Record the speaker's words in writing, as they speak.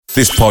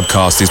This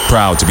podcast is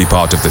proud to be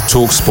part of the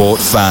TalkSport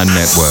Fan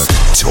Network.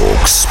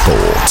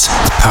 TalkSport.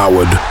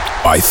 Powered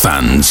by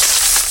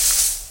fans.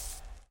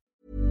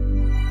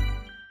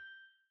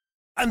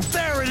 And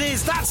there it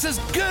is, that's as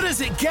good as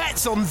it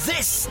gets on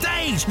this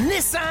stage.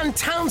 Nissan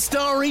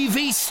Townstar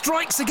EV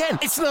strikes again.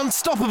 It's an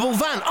unstoppable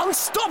van,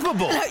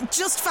 unstoppable.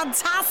 Just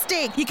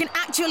fantastic. You can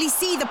actually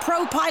see the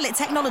ProPilot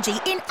technology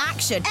in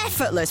action.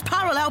 Effortless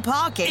parallel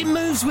parking. It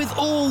moves with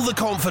all the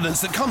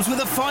confidence that comes with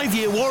a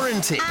 5-year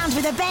warranty. And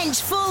with a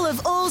bench full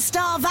of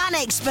all-star van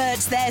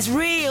experts, there's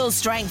real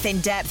strength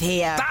in depth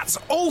here. That's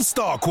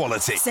all-star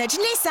quality. Search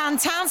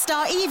Nissan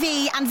Townstar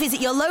EV and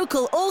visit your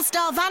local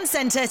all-star van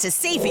centre to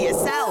see for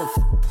yourself.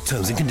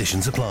 Terms and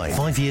conditions apply.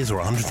 5 years or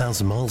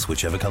 100,000 miles,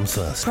 whichever comes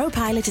first.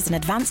 ProPilot is an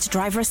advanced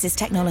driver assist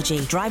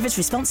technology. Driver's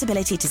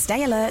responsibility to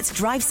stay alert,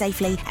 drive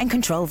safely, and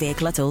control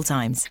vehicle at all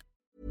times.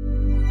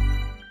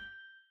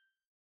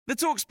 The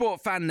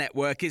TalkSport Fan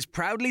Network is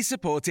proudly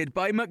supported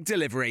by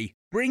McDelivery,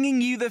 bringing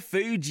you the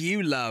food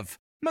you love.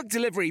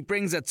 McDelivery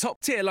brings a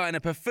top-tier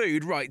lineup of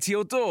food right to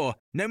your door.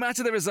 No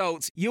matter the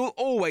result, you'll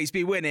always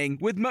be winning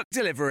with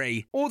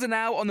McDelivery. Order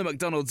now on the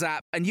McDonald's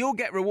app and you'll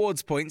get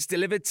rewards points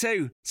delivered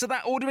too. So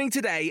that ordering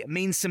today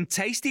means some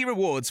tasty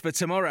rewards for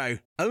tomorrow.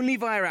 Only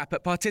via app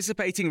at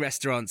participating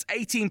restaurants.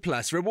 18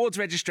 plus. Rewards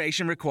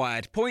registration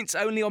required. Points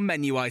only on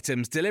menu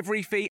items.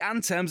 Delivery fee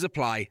and terms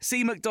apply.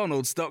 See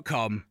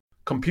mcdonalds.com.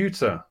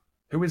 Computer,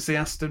 who is the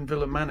Aston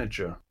Villa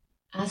manager?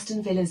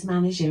 Aston Villa's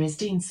manager is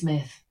Dean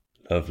Smith.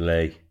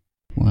 Lovely.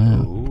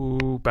 Wow.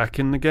 Ooh, back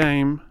in the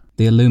game.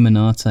 The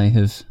Illuminati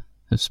have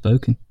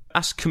spoken.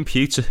 Ask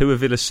Computer who are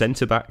Villa's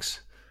centre-backs.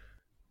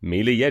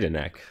 Mila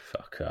Jedinak.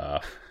 Fuck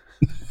off.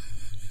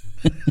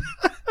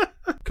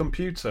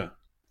 Computer,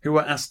 who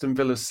are Aston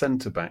Villa's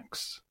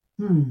centre-backs?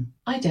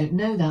 I don't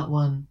know that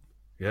one.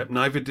 Yep,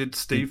 neither did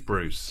Steve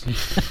Bruce.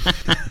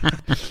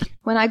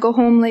 When I go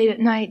home late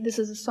at night, this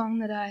is a song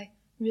that I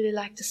really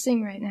like to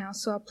sing right now,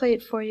 so I'll play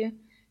it for you.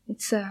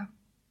 It's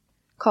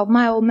called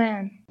My Old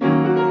Man.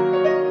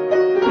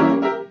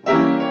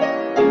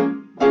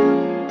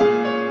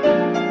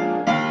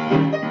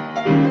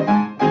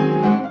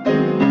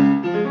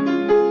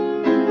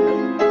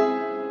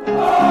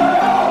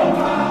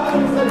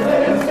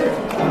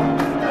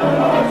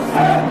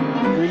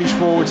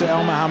 Forward to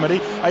El Mohammadi,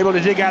 able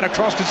to dig out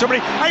across to somebody.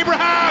 Abraham! 1-0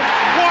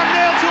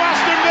 to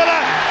Aston Villa.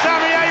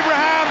 Tammy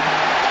Abraham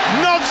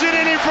nods it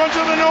in front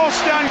of the North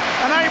Stand,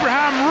 and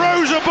Abraham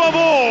rose above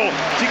all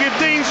to give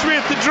Dean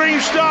Smith the dream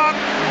start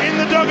in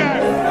the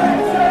dugout.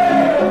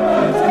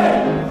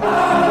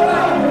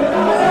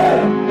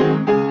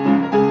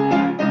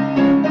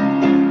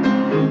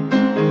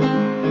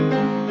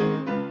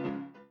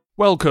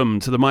 Welcome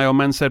to the My Old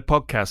Man Said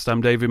podcast.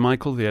 I'm David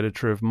Michael, the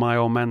editor of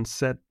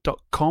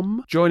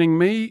myoldmansaid.com. Joining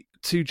me,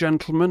 two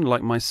gentlemen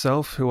like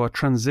myself who are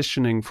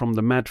transitioning from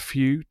the Mad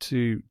Few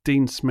to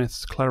Dean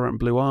Smith's Claret and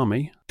Blue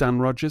Army, Dan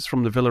Rogers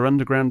from the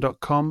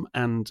villaunderground.com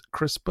and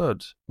Chris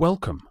Budd.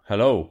 Welcome.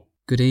 Hello.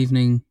 Good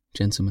evening,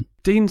 gentlemen.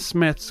 Dean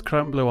Smith's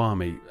Claret and Blue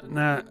Army.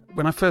 Now,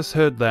 when I first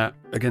heard that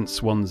against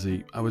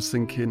Swansea, I was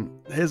thinking,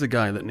 here's a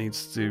guy that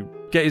needs to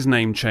get his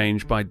name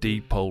changed by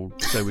Deepole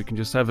so we can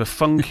just have a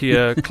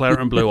funkier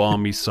Claret and Blue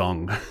Army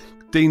song.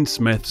 Dean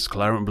Smith's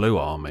Claret and Blue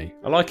Army.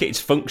 I like it, it's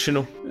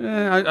functional.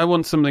 Yeah, I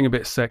want something a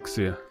bit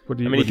sexier. What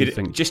do you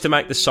think? Just to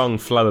make the song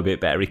flow a bit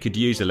better, he could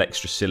use an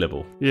extra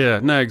syllable. Yeah,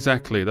 no,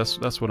 exactly.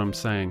 That's what I'm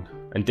saying.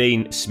 And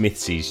Dean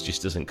Smithsies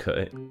just doesn't cut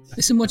it.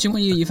 Listen,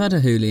 you've had a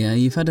Julia,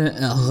 you've had a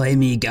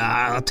Rémi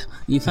Garde,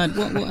 you've had,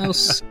 what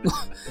else?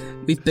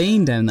 We've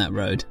been down that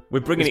road. We're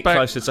bringing it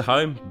closer to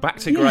home, back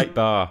to Great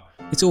Bar.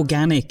 It's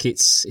organic,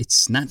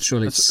 it's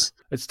natural,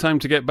 it's time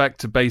to get back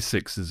to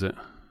basics, is it?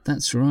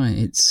 That's right,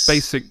 it's...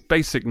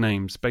 Basic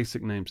names.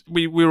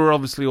 We were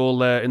obviously all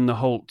there in the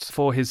Holt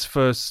for his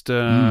first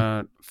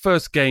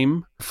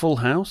game, full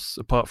house,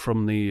 apart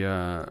from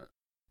the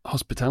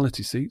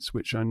hospitality seats,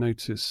 which I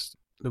noticed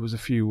there was a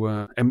few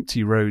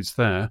empty rows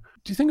there.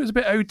 Do you think it was a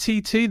bit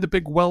OTT, the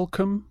big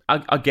welcome?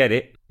 I get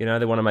it. You know,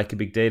 they want to make a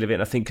big deal of it.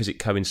 And I think because it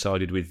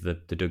coincided with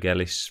the Doug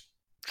Ellis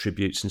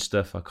tributes and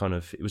stuff,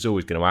 it was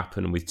always going to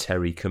happen. And with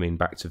Terry coming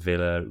back to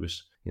Villa, it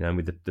was, you know,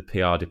 with the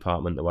PR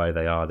department the way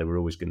they are, they were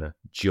always going to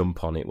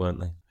jump on it, weren't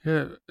they?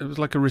 Yeah, it was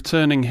like a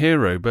returning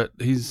hero, but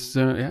he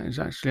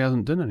actually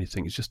hasn't done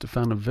anything. He's just a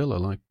fan of Villa,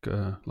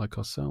 like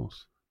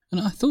ourselves. And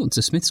I thought,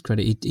 to Smith's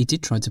credit, he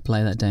did try to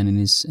play that down in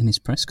his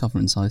press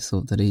conference. I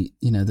thought that he,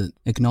 that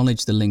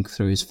acknowledged the link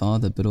through his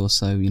father, but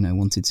also,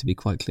 wanted to be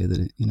quite clear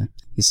that,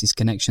 his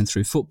connection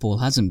through football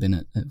hasn't been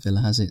at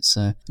Villa, has it?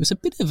 So it was a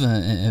bit of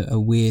a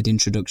weird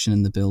introduction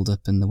in the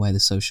build-up, and the way the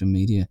social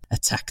media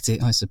attacked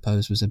it, I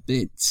suppose, was a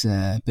bit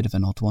of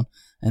an odd one,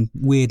 and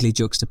weirdly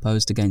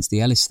juxtaposed against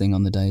the Ellis thing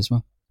on the day as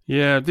well.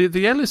 Yeah,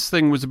 the Ellis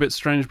thing was a bit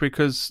strange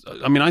because,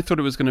 I thought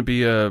it was going to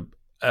be a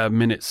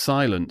minute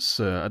silence.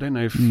 I don't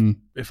know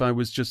if I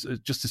was just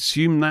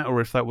assume that,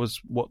 or if that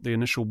was what the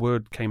initial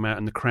word came out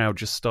and the crowd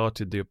just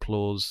started the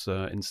applause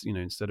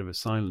instead of a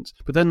silence.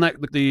 But then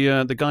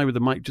the guy with the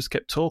mic just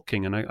kept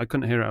talking, and I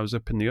couldn't hear it. I was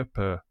up in the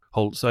upper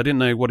Holt, so I didn't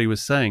know what he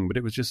was saying, but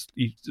it was just,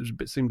 he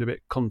seemed a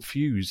bit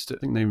confused. I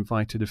think they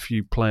invited a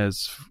few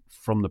players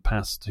from the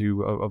past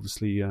who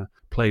obviously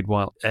played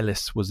while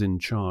Ellis was in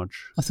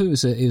charge. I thought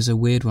it was a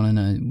weird one. I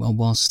know. Well,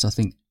 whilst I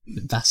think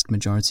the vast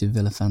majority of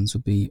Villa fans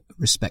would be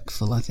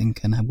respectful, I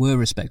think, and were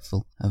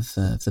respectful of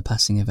the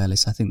passing of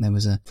Ellis, I think there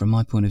was from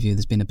my point of view,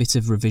 there's been a bit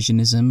of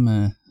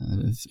revisionism,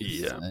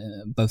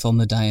 both on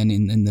the day and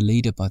in the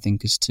lead-up, I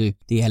think, as to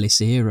the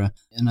Ellis era.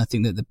 And I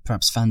think that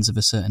perhaps fans of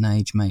a certain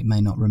age may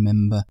not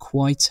remember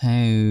quite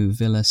how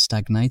Villa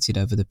stagnated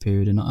over the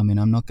period. And I mean,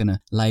 I'm not going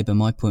to labour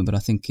my point, but I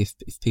think if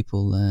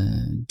people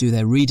do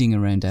their reading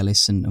around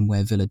Ellis and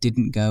where Villa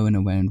didn't go and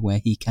around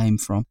where he came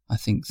from, I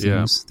think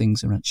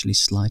things are actually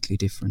slightly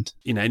different.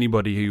 You know,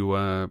 anybody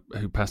who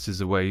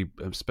passes away,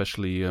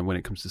 especially when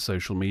it comes to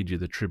social media,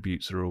 the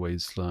tributes are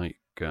always like,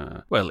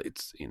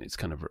 it's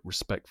kind of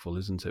respectful,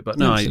 isn't it? But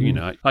no,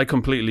 I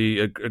completely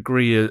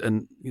agree.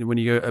 And when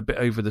you go a bit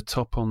over the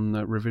top on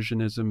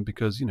revisionism,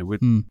 because we're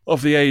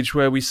of the age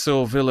where we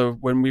saw Villa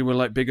when we were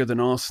like bigger than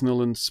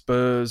Arsenal and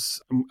Spurs,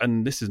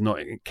 and this is not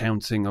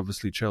counting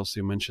obviously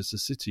Chelsea and Manchester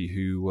City,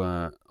 who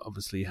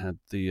obviously had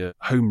the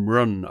home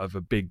run of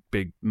a big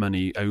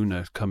money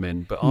owner come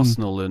in. But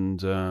Arsenal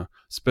and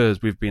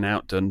Spurs, we've been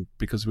outdone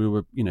because we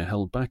were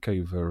held back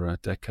over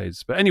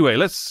decades. But anyway,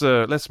 let's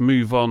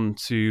move on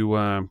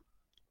to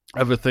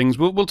other things.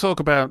 We'll talk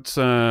about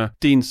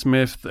Dean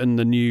Smith and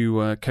the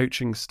new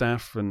coaching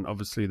staff, and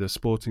obviously the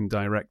sporting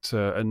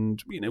director,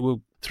 and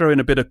we'll throw in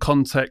a bit of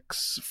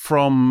context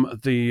from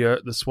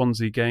the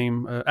Swansea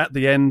game. At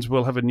the end,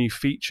 we'll have a new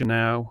feature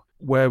now.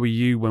 Where were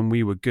you when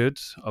we were good?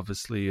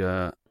 Obviously,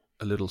 a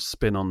little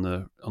spin on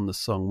the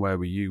song "Where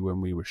Were You When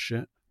We Were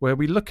Shit," where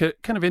we look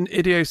at kind of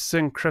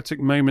idiosyncratic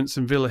moments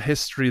in Villa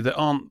history that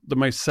aren't the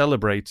most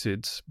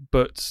celebrated,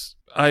 but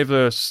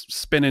either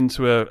spin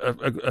into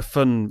a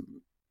fun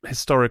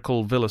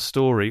historical Villa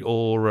story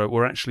or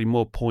were actually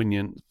more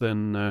poignant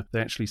than they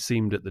actually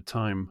seemed at the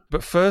time.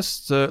 But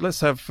first,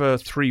 let's have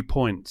 3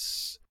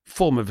 points.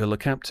 Former Villa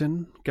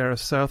captain Gareth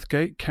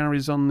Southgate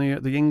carries on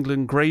the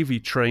England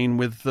gravy train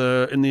with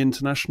in the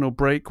international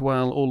break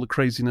while all the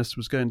craziness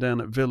was going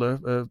down at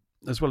Villa.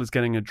 As well as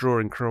getting a draw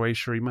in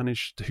Croatia, he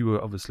managed, who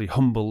obviously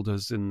humbled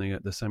us in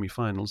the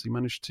semi-finals, he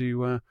managed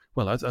to,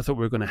 I thought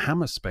we were going to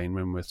hammer Spain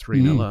when we were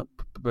 3-0 up,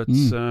 but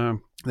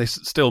they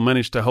still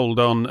managed to hold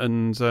on.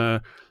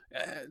 And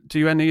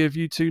do any of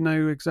you two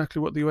know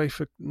exactly what the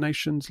UEFA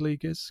Nations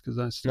League is? Because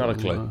I still, not a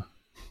clue.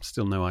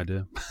 Still no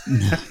idea.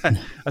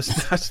 I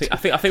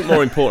think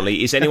more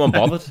importantly, is anyone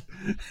bothered?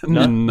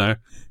 No.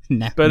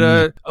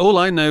 But all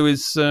I know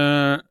is...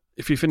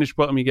 if you finish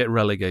bottom, you get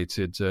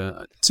relegated.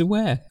 To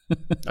where?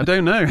 I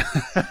don't know.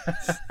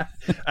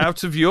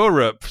 Out of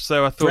Europe.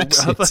 So I thought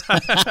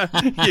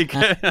you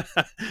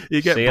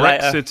get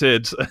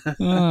Brexited.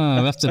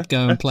 I'll have to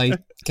go and play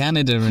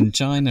Canada and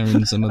China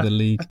in some other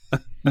league.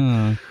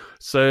 Oh.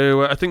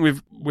 So I think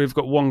we've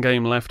got one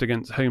game left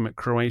against home at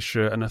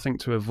Croatia, and I think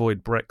to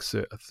avoid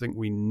Brexit, I think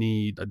we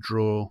need a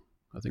draw.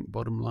 I think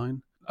bottom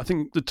line. I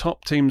think the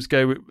top teams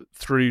go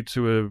through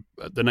to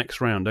the next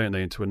round, don't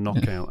they? Into a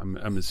knockout,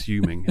 I'm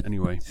assuming,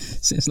 anyway.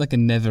 It's like a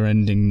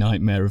never-ending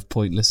nightmare of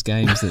pointless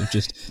games that have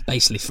just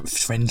basically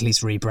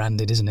friendlies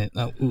rebranded, isn't it?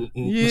 But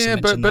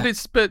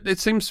it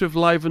seems to have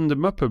livened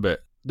them up a bit.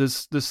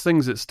 There's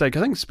things at stake.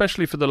 I think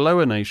especially for the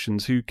lower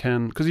nations who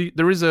can, because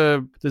there's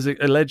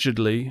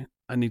allegedly,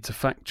 I need to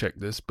fact check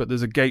this, but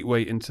there's a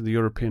gateway into the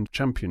European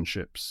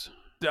Championships.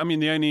 I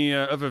mean, the only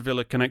other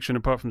Villa connection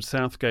apart from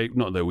Southgate,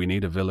 not that we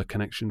need a Villa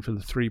connection for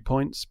the 3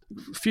 points.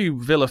 A few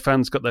Villa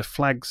fans got their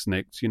flags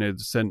nicked, the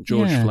St.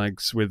 George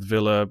flags with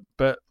Villa.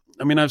 But,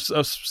 I mean, I've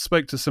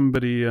spoke to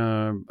somebody,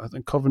 I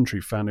think Coventry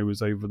fan who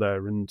was over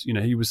there, and,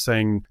 he was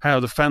saying how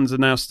the fans are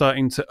now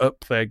starting to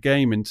up their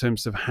game in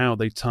terms of how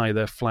they tie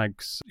their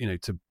flags,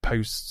 to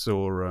posts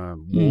or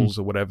walls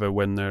or whatever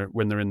when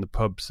they're in the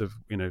pubs of,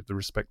 the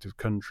respective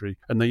country.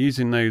 And they're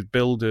using those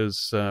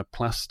builders,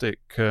 plastic,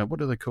 what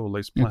do they call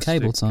those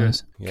plastic? Cable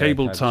ties.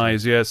 Cable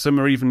ties, yeah. Some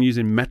are even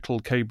using metal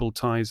cable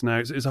ties now.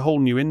 It's a whole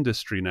new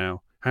industry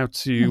now. How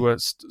to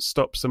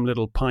stop some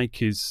little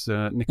pikeys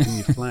nicking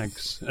your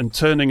flags and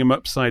turning them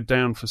upside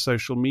down for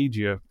social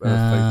media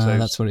photos.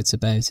 That's what it's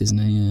about, isn't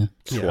it?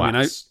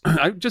 Yeah.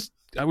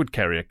 I would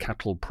carry a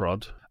cattle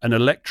prod and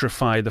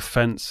electrify the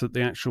fence that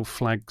the actual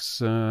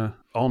flag's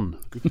on.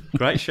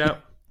 Great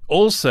shout.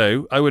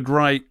 Also, I would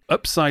write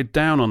upside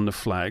down on the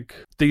flag,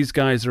 "These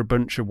guys are a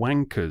bunch of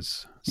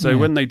wankers."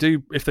 So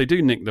if they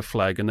do nick the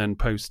flag and then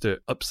post it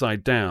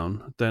upside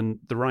down, then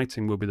the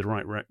writing will be the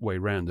right way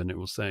round, and it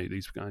will say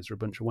these guys are a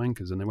bunch of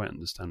wankers, and they won't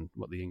understand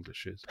what the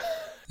English is.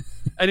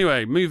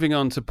 Anyway, moving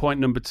on to point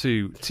number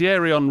 2.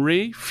 Thierry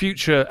Henry,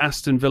 future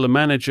Aston Villa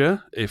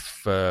manager,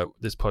 if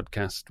this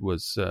podcast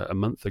was a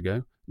month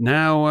ago,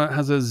 now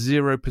has a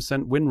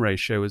 0% win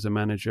ratio as a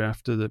manager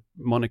after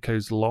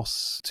Monaco's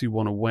loss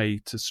 2-1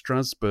 away to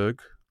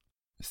Strasbourg.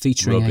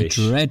 Featuring a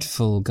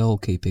dreadful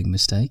goalkeeping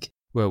mistake.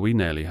 Well, we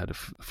nearly had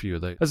a few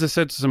of those. As I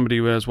said to somebody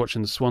who was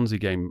watching the Swansea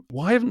game,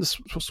 why haven't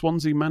the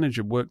Swansea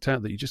manager worked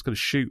out that you just got to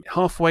shoot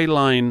halfway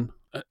line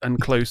and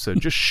closer.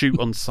 Just shoot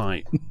on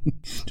sight.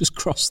 Just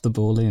cross the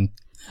ball in.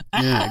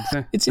 Yeah,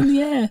 exactly. It's in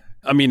the air.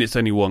 I mean, it's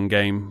only one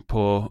game,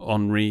 poor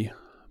Henry,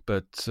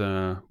 but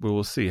we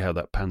will see how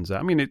that pans out.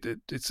 I mean,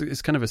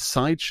 it's kind of a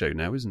sideshow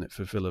now, isn't it,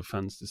 for Villa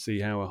fans to see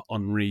how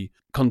Henry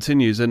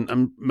continues,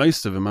 and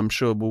most of them, I'm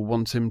sure, will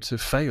want him to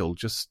fail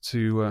just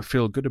to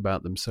feel good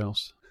about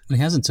themselves. Well,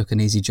 he hasn't took an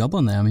easy job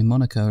on there. I mean,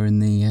 Monaco are in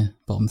the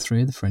bottom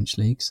 3 of the French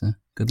league, so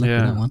good luck with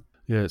that one.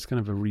 Yeah, it's kind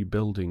of a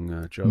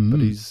rebuilding job,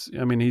 but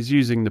he's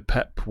using the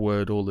Pep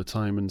word all the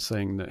time and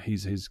saying that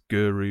he's his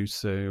guru.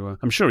 So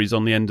I'm sure he's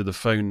on the end of the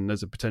phone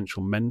as a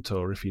potential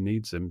mentor if he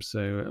needs him.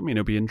 So I mean,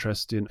 it'll be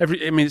interesting.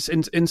 It's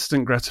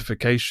instant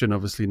gratification,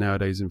 obviously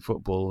nowadays in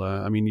football.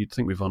 I mean, you'd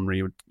think with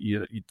Henry,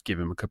 you'd give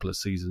him a couple of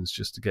seasons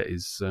just to get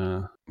his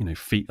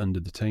feet under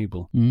the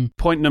table.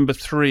 Point number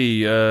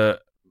 3.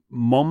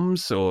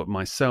 Moms, or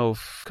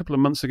myself, a couple of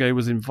months ago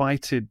was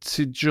invited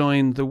to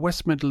join the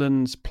West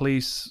Midlands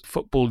Police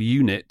Football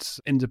Unit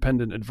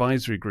Independent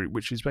Advisory Group,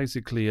 which is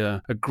basically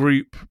a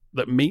group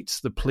that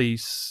meets the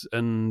police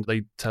and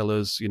they tell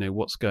us,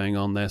 what's going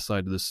on their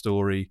side of the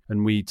story,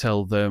 and we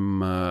tell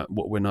them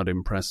what we're not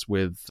impressed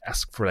with,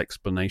 ask for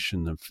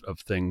explanation of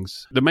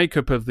things. The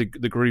makeup of the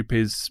group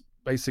is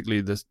basically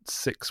the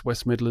 6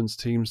 West Midlands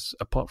teams,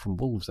 apart from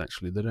Wolves,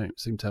 actually. They don't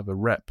seem to have a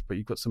rep, but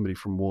you've got somebody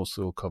from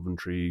Walsall,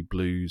 Coventry,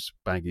 Blues,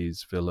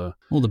 Baggies, Villa.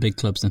 All the big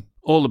clubs then.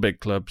 All the big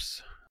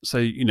clubs. So,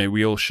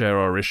 we all share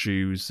our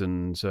issues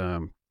and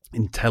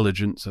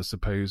intelligence, I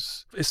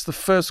suppose. It's the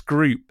first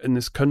group in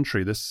this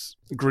country, this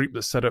group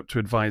that's set up to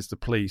advise the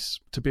police,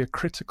 to be a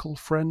critical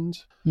friend.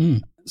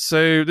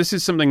 So this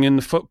is something in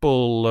the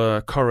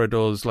football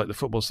corridors, like the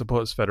Football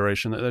Supporters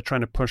Federation, that they're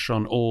trying to push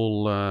on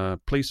all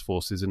police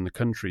forces in the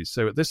country.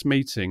 So at this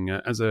meeting,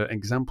 as an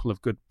example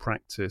of good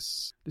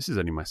practice, this is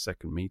only my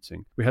second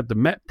meeting, we had the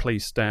Met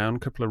Police down, a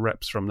couple of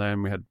reps from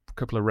them, we had a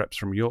couple of reps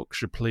from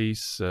Yorkshire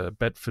Police,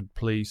 Bedford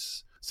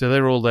Police. So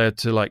they're all there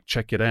to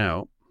check it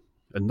out.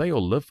 And they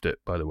all loved it,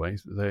 by the way.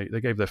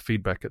 They gave their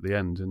feedback at the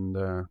end,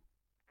 and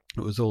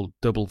it was all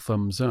double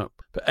thumbs up.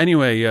 But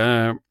anyway,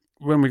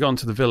 when we got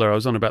into the Villa, I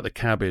was on about the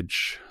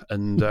cabbage,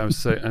 and I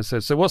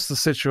said, so what's the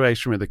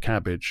situation with the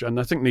cabbage? And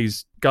I think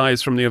these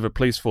guys from the other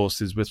police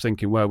forces were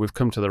thinking, well, we've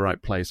come to the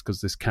right place because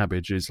this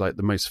cabbage is like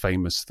the most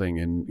famous thing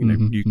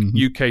in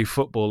UK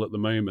football at the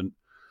moment.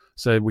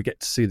 So we get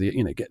to see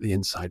get the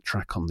inside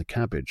track on the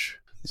cabbage.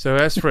 So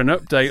I asked for an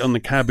update on the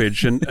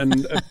cabbage, and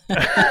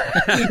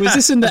was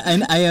this in the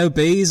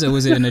AOBs or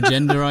was it an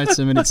agenda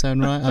item in its own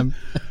right?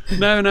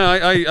 No,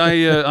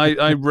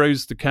 I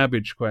rose the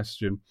cabbage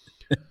question,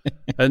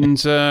 and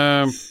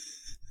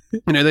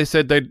they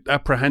said they'd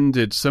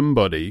apprehended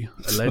somebody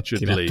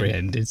allegedly.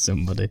 Apprehended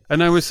somebody,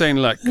 and I was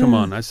saying, come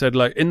on. I said,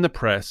 in the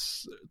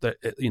press, that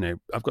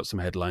I've got some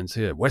headlines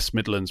here. West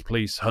Midlands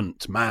Police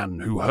hunt man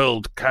who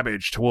hurled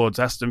cabbage towards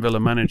Aston Villa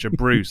manager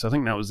Bruce. I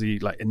think that was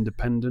the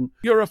Independent.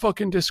 You're a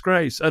fucking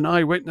disgrace. An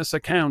eyewitness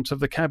account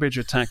of the cabbage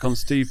attack on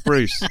Steve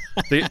Bruce.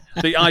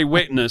 The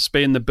eyewitness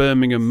being the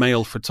Birmingham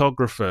Mail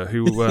photographer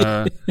who.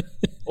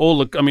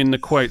 The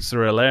quotes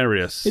are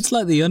hilarious. It's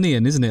like The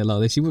Onion, isn't it?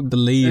 Like this, you wouldn't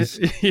believe.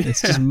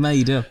 It's just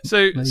made up.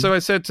 So I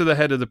said to the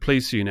head of the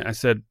police unit, I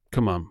said,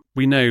 come on,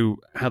 we know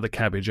how the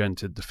cabbage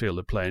entered the field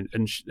of play.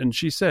 And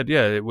she said,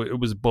 yeah, it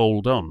was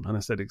bowled on. And I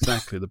said,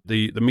 exactly.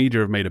 The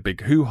media have made a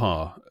big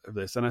hoo-ha of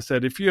this. And I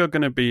said, if you're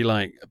going to be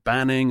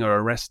banning or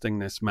arresting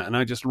this man, and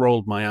I just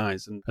rolled my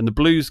eyes. And the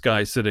Blues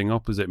guy sitting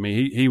opposite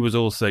me, he was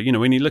also,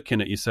 when you're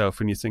looking at yourself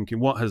and you're thinking,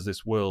 what has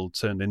this world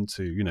turned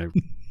into,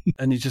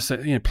 And he just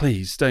said,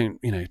 please don't,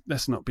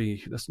 let's not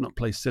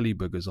play silly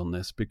buggers on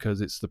this,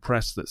 because it's the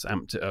press that's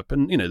amped it up.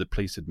 And, the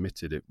police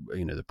admitted it,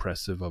 the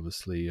press have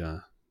obviously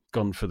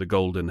gone for the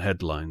golden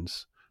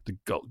headlines,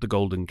 the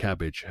golden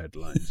cabbage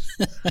headlines.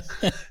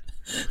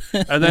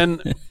 And then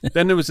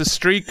there was a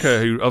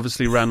streaker who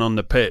obviously ran on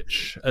the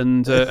pitch,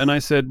 and I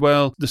said,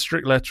 well, the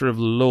strict letter of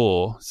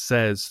law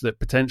says that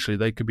potentially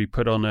they could be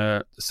put on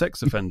a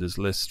sex offenders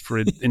list for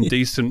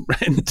indecent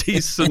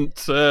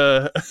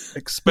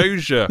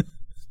exposure.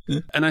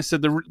 And I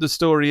said the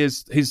story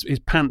is his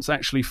pants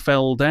actually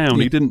fell down.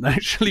 He didn't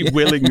actually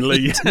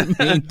willingly. He didn't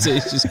mean to.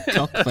 His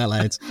cock fell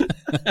out.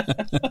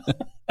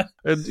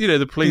 And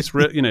the police,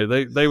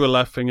 they were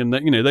laughing, and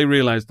they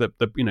realised that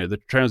the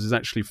trousers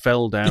actually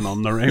fell down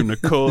on their own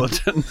accord.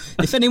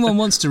 If anyone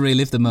wants to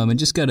relive the moment,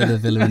 just go to the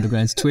Villa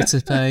Underground's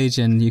Twitter page,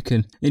 and you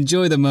can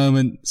enjoy the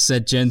moment.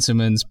 Said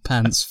gentleman's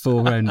pants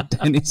fall round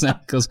down his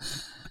ankles.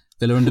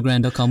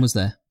 VillaUnderground.com was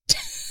there.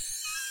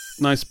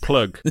 Nice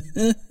plug.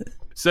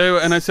 So,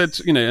 and I said,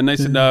 and they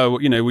said, no,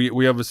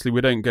 we obviously,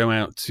 we don't go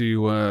out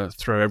to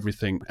throw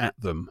everything at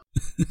them.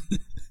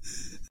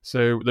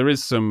 So there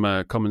is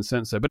some common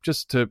sense there. But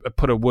just to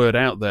put a word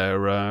out there,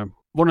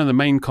 one of the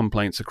main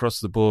complaints across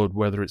the board,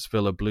 whether it's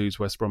Villa, Blues,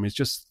 West Brom, is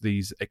just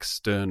these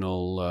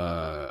external,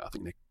 I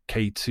think the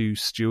K2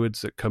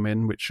 stewards that come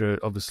in, which are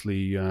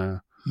obviously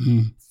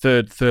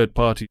third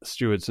party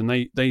stewards,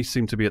 and they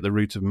seem to be at the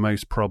root of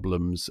most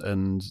problems.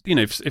 And,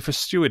 if a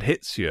steward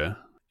hits you,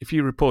 if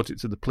you report it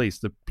to the police,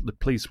 the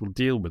police will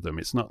deal with them.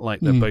 It's not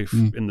like they're both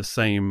in the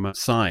same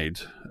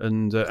side.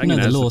 And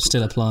the law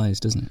still applies,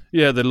 doesn't it?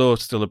 Yeah, the law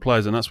still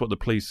applies, and that's what the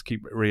police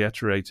keep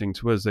reiterating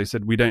to us. They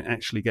said we don't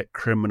actually get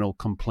criminal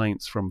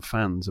complaints from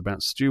fans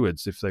about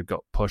stewards if they've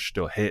got pushed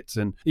or hit,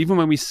 and even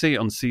when we see it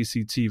on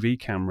CCTV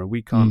camera,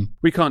 we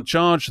can't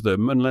charge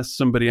them unless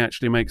somebody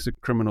actually makes a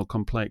criminal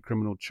complaint,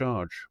 criminal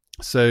charge.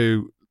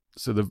 So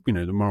the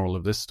the moral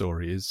of this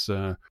story is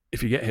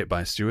if you get hit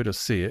by a steward or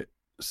see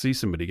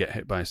somebody get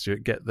hit by a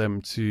steward, get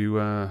them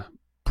to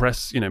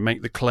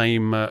make the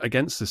claim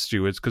against the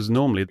stewards, because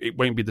normally it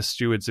won't be the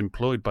stewards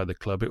employed by the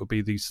club. It will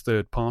be these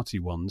third-party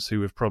ones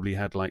who have probably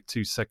had like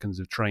 2 seconds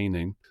of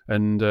training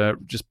and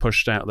just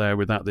pushed out there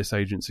without this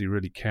agency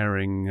really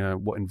caring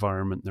what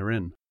environment they're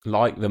in.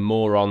 Like the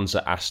morons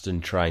at Aston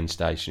train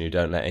station who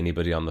don't let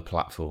anybody on the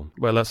platform.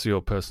 Well, that's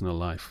your personal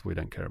life. We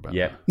don't care about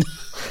that.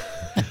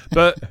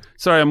 But,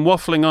 sorry, I'm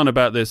waffling on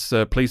about this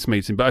police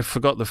meeting, but I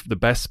forgot the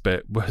best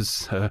bit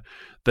was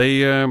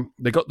they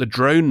got the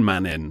drone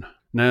man in.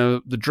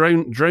 Now, the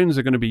drones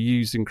are going to be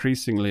used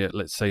increasingly at,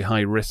 let's say,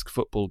 high-risk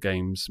football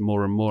games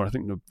more and more. I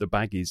think the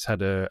Baggies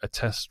had a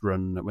test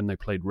run when they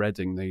played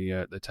Reading.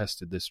 They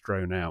tested this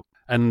drone out.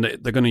 And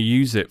they're going to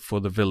use it for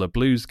the Villa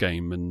Blues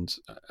game. And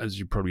as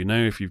you probably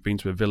know, if you've been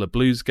to a Villa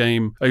Blues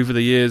game, over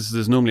the years,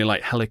 there's normally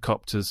like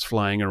helicopters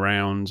flying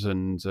around.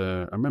 And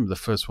I remember the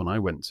first one I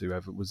went to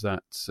ever was it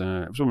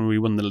was when we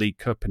won the League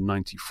Cup in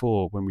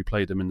 '94, when we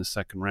played them in the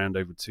second round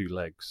over 2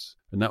 legs.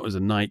 And that was a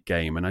night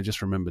game. And I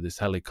just remember this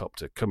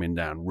helicopter coming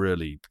down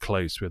really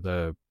close with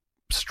a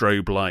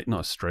spotlight.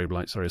 Strobe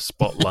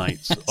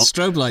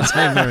lights,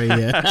 very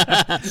acid.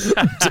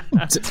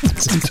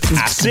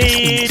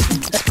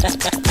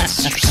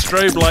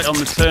 Strobe light on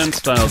the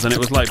turnstiles, and it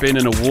was like being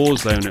in a war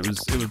zone. It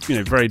was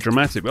very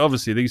dramatic. But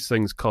obviously, these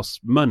things cost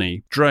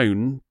money.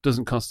 Drone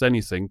doesn't cost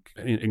anything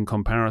in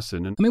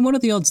comparison. And I mean, what are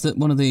the odds that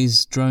one of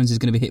these drones is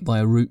going to be hit by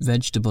a root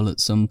vegetable at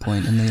some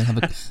point, and they'll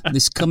have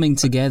this coming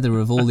together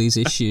of all these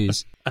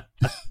issues?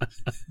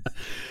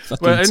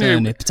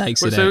 Turnip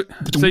takes it out.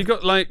 So you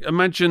got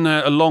imagine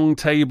a long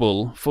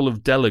table full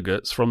of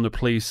delegates from the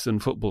police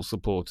and football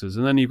supporters,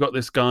 and then you've got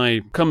this guy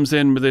comes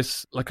in with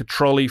this like a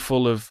trolley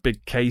full of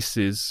big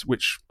cases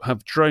which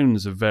have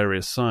drones of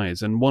various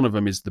size, and one of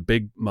them is the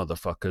big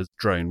motherfucker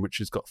drone, which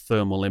has got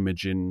thermal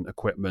imaging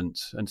equipment.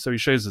 And so he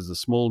shows us a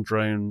small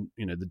drone,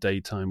 the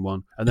daytime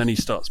one, and then he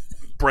starts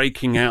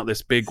breaking out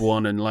this big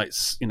one and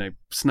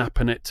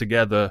snapping it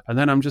together. And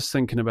then I'm just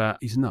thinking about,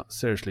 he's not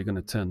seriously going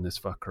to turn this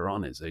fucker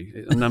on, is he?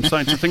 And I'm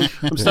starting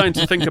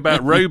to think about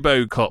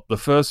RoboCop, the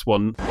first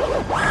one.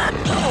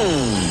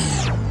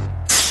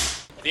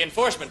 The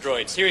enforcement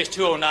droid, Series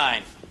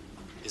 209,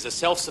 is a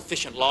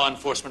self-sufficient law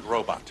enforcement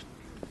robot.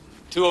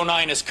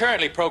 209 is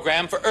currently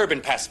programmed for urban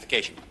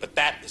pacification, but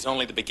that is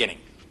only the beginning.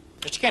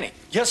 Mr. Kenny.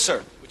 Yes,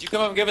 sir. Would you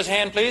come up and give us a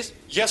hand, please?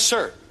 Yes,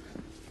 sir.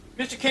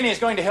 Mr. Kenny is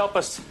going to help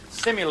us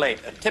simulate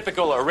a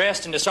typical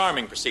arrest and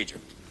disarming procedure.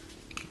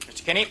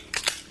 Mr. Kenny,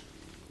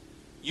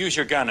 use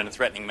your gun in a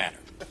threatening manner.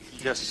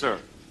 Yes, sir.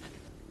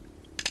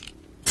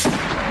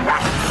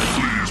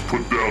 Please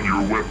put down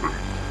your weapon.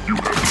 You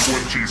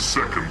have 20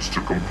 seconds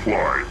to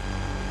comply.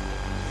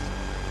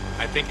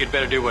 I think you'd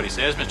better do what he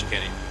says, Mr.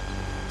 Kenny.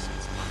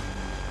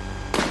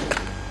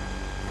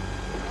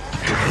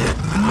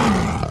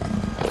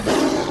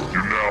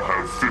 You now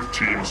have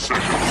 15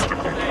 seconds to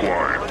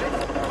comply.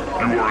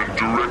 You are in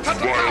direct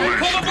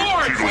violation of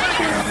Penal Code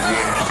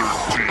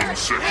 113,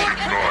 Section 9.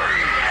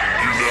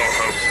 You now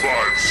have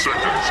 5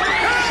 seconds to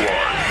comply. 4,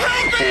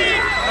 3,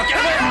 2, 1.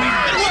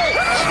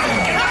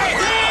 I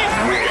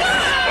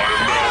am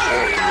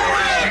now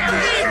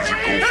authorized to use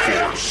physical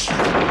force.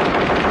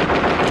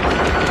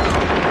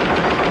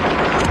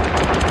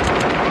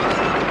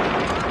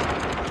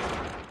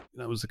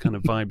 That was the kind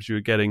of vibes you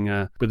were getting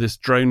with this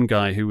drone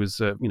guy who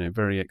was,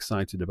 very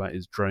excited about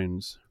his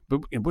drones.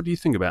 But what do you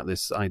think about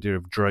this idea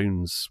of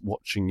drones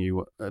watching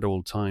you at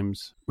all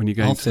times when you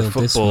go into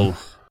football?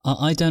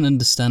 I don't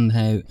understand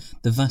how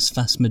the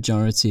vast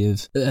majority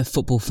of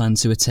football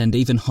fans who attend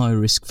even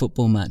high-risk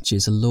football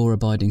matches are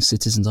law-abiding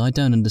citizens. I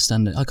don't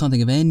understand it. I can't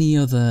think of any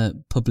other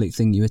public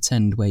thing you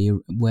attend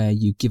where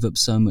you give up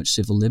so much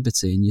civil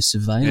liberty and you're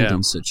surveilled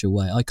in such a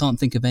way. I can't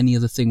think of any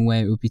other thing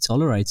where it would be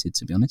tolerated,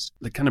 to be honest.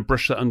 They kind of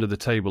brush that under the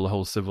table, the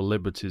whole civil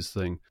liberties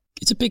thing.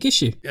 It's a big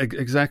issue.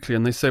 Exactly.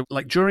 And they say,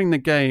 during the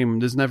game,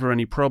 there's never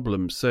any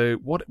problem. So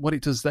what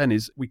it does then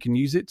is we can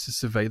use it to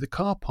survey the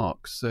car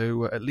park.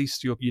 So at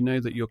least you know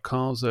that your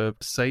cars are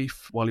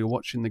safe while you're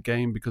watching the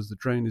game because the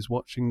drone is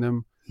watching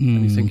them.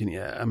 And you're thinking,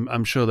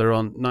 I'm sure they're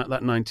on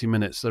that 90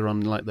 minutes, they're on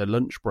like their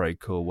lunch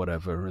break or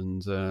whatever.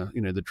 And,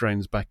 the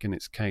drone's back in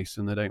its case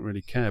and they don't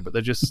really care. But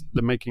they're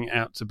making it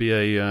out to be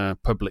a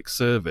public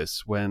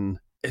service when,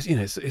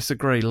 it's a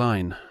grey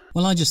line.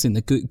 Well, I just think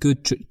that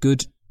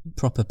good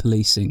proper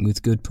policing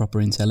with good proper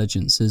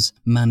intelligence has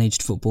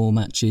managed football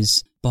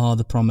matches bar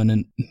the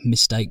prominent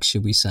mistakes,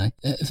 should we say,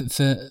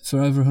 for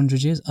over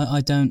 100 years.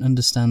 I don't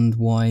understand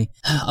why.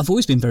 I've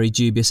always been very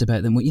dubious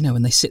about them. You know,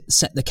 when they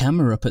set the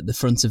camera up at the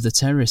front of the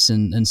terrace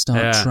and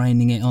start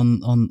training it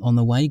on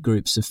away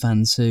groups of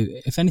fans who,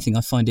 if anything,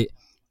 I find it,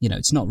 you know,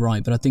 it's not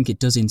right, but I think it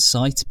does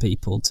incite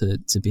people to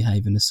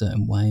behave in a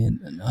certain way,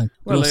 and I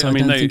don't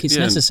think it's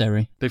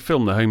necessary. They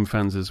film the home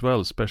fans as well,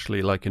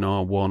 especially like in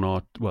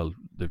R1,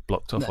 they've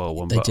blocked off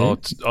R1, but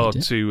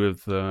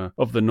R2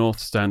 of the North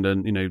Stand,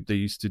 and you know they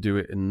used to do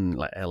it in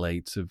like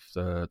L8 of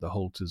the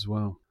Holt as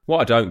well. What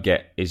I don't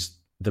get is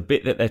the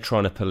bit that they're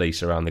trying to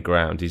police around the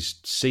ground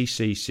is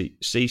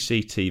CCTV'd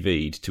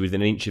to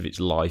within an inch of its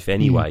life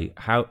anyway.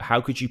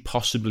 How could you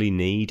possibly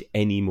need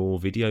any more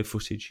video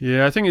footage?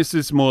 Yeah, I think it's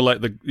just more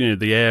like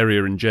the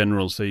area in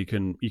general, so you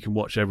can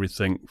watch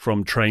everything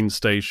from train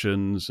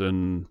stations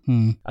and.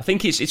 I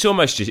think it's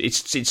almost just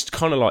it's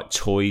kind of like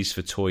toys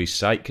for toys'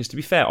 sake. Because to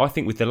be fair, I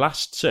think with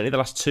certainly the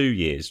last 2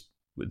 years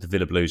with the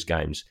Villa Blues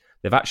games,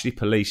 they've actually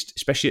policed,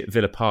 especially at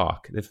Villa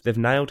Park, they've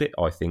nailed it.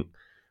 I think.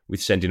 With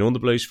sending all the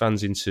Blues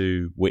fans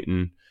into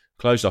Whitton,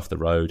 closed off the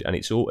road, and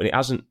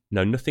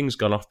nothing's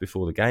gone off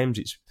before the games.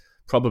 It's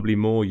probably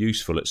more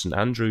useful at St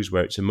Andrews,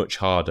 where it's a much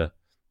harder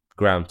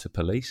ground to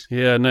police.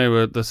 Yeah,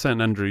 no, the St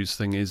Andrews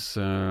thing is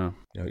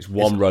it's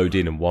one road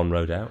in and one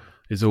road out.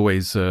 Is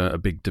always a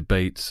big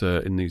debate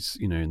in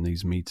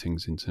these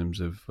meetings in terms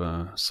of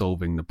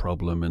solving the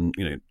problem and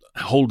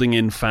holding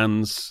in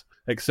fans,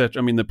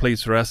 etc. I mean, the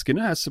police are asking,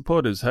 as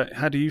supporters,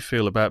 how do you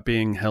feel about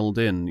being held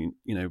in?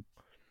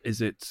 Is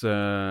it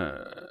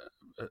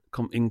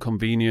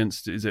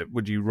inconvenienced?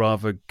 Would you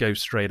rather go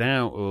straight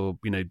out, or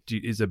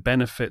is there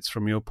benefits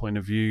from your point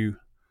of view?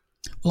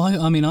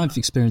 Well, I mean, I've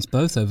experienced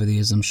both over the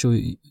years. I'm sure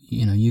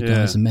you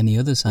guys and many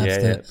others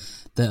have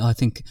that I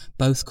think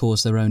both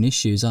cause their own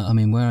issues. I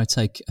mean, where I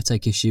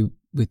take issue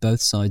with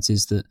both sides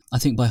is that I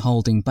think by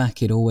holding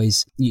back, it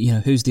always,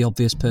 who's the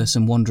obvious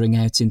person wandering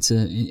out into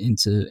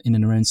in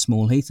and around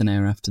Small Heath an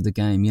hour after the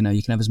game? You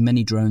can have as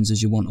many drones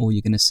as you want. All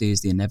you're going to see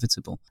is the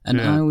inevitable. And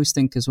I always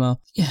think as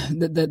well,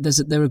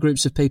 there are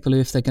groups of people who,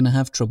 if they're going to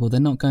have trouble, they're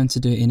not going to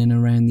do it in and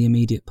around the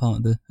immediate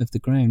part of the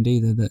ground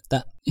either.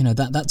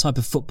 That type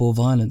of football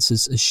violence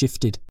has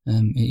shifted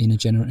in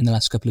the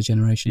last couple of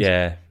generations.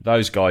 Yeah,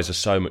 those guys are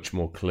so much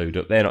more clued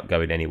up. They're not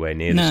going anywhere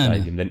near the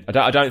stadium. No.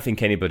 I don't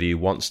think anybody who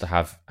wants to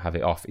have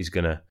it off is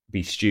going to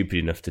be stupid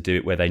enough to do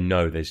it where they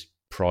know there's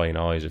prying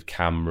eyes of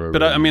camera.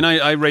 But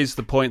I raised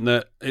the point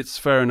that it's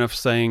fair enough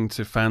saying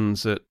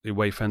to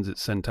away fans at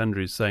St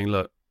Andrews, saying,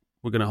 look,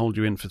 we're going to hold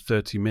you in for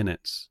 30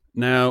 minutes.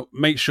 Now,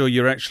 make sure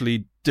you're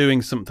actually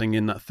doing something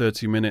in that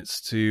 30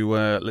 minutes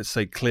to, let's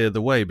say, clear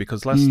the way.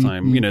 Because last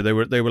time, they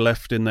were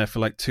left in there for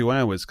like 2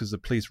 hours because the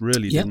police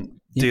really didn't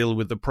deal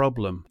with the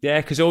problem.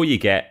 Yeah, because all you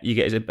get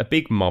is a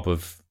big mob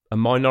of a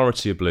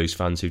minority of Blues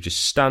fans who just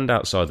stand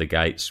outside the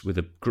gates with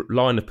a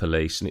line of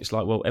police, and it's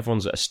like, well,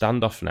 everyone's at a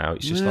standoff now.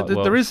 It's just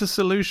there is a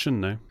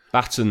solution though.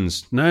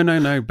 Batons. No,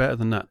 better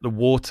than that. The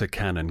water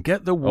cannon.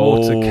 Get the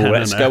water cannon.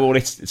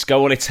 Let's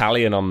go on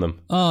Italian on them.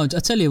 Oh, I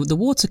tell you, the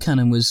water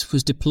cannon was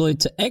deployed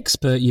to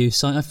expert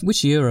use. Which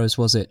Euros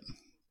was it?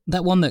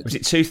 That one that was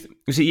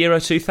it Euro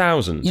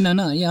 2000?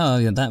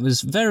 That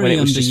was very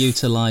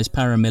underutilized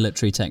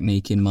paramilitary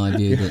technique in my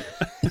view.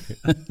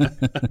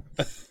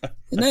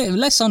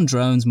 Less on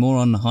drones, more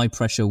on high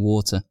pressure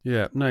water.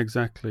 Yeah, no,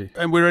 exactly.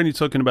 And we're only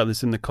talking about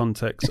this in the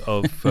context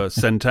of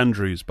St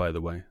Andrews, by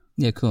the way.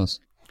 Yeah, of course.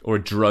 Or a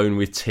drone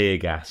with tear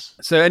gas.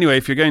 So anyway,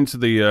 if you're going to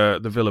the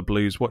Villa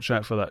Blues, watch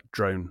out for that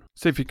drone.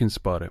 See if you can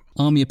spot it.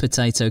 Arm your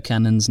potato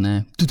cannons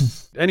now.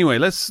 Anyway,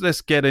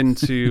 let's get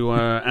into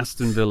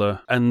Aston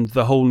Villa and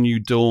the whole new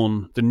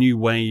dawn, the new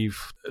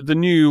wave, the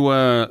new.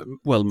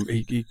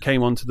 He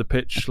came onto the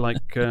pitch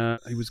like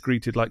he was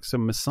greeted like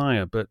some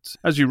messiah. But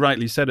as you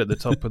rightly said at the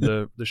top of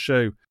the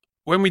show,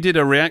 when we did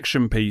a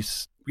reaction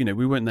piece,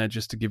 we weren't there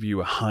just to give you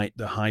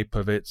the hype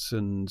of it,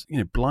 and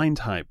blind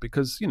hype,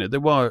 because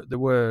there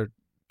were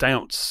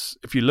doubts.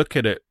 If you look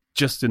at it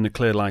just in the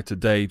clear light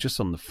of day, just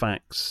on the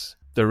facts,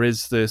 there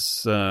is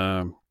this.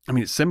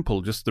 It's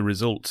simple. Just the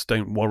results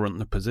don't warrant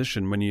the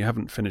position when you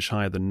haven't finished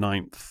higher than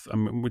 9th. I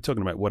mean, we're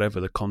talking about whatever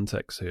the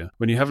context here.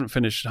 When you haven't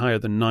finished higher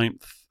than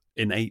 9th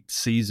in 8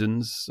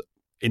 seasons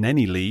in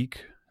any league,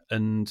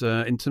 and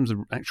in terms of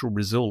actual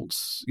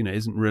results,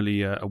 isn't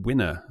really a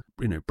winner.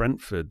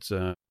 Brentford,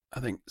 I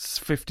think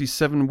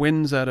 57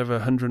 wins out of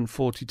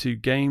 142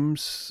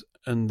 games.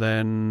 And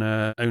then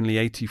only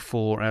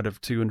 84 out of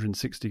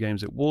 260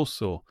 games at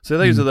Warsaw. So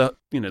those are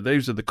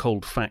the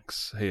cold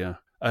facts here.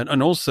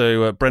 And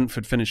also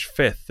Brentford finished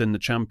 5th in the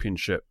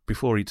Championship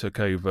before he took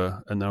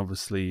over, and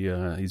obviously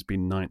he's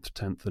been 9th,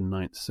 10th, and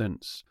 9th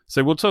since.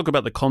 So we'll talk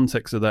about the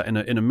context of that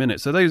in a minute.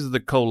 So those are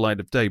the cold light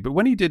of day. But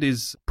when he did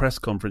his press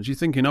conference, you're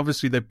thinking,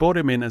 obviously they brought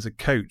him in as a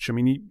coach. I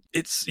mean,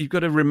 you've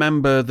got to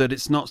remember that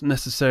it's not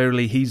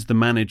necessarily he's the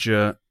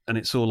manager and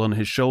it's all on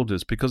his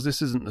shoulders, because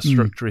this isn't the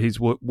structure he's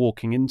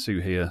walking into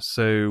here.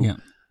 So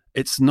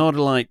it's not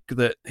like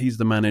that he's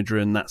the manager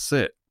and that's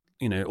it.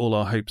 all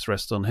our hopes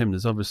rest on him.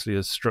 There's obviously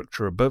a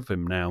structure above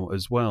him now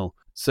as well.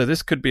 So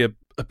this could be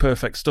a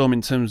perfect storm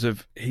in terms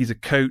of he's a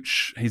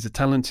coach, he's a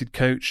talented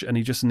coach, and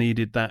he just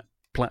needed that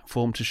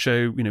platform to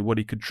show, what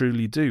he could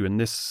truly do. And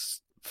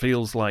this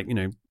feels like,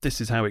 this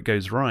is how it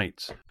goes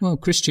right. Well,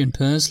 Christian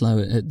Purslow,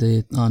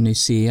 our new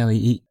CEO,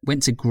 he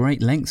went to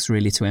great lengths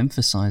really to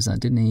emphasise that,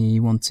 didn't he? He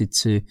wanted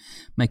to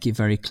make it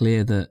very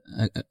clear that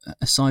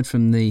aside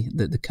from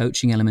the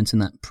coaching element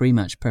and that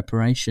pre-match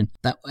preparation,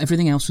 that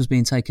everything else was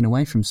being taken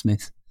away from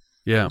Smith.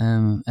 Yeah.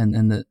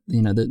 And that,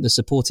 the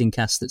supporting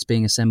cast that's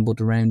being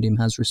assembled around him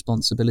has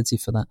responsibility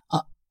for that.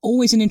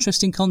 Always an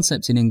interesting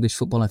concept in English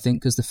football, I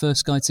think, because the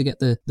first guy to get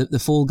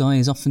the fall guy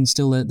is often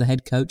still the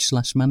head coach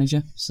 /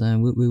 manager. So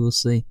we will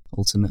see,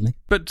 ultimately.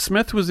 But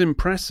Smith was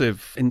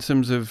impressive in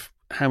terms of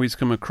how he's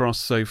come across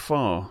so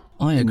far.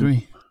 I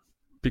agree.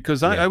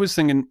 Because I was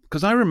thinking,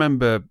 because I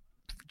remember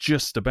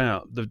just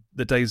about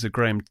the days of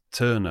Graham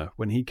Turner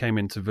when he came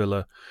into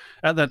Villa.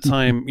 At that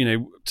time,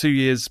 2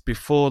 years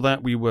before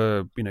that, we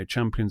were,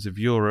 champions of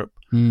Europe.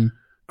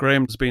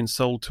 Graham was being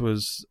sold to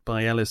us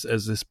by Ellis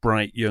as this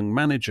bright young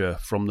manager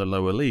from the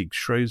lower league,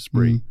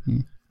 Shrewsbury.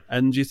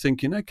 And you're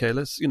thinking, okay,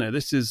 let's,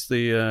 this is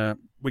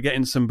we're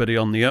getting somebody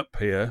on the up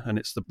here, and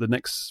it's the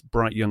next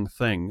bright young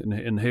thing,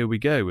 and here we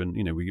go. And,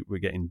 we're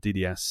getting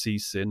Didier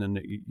Cisse in, and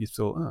you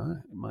thought,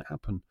 it might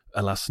happen.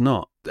 Alas,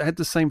 not. I had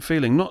the same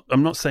feeling.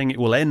 I'm not saying it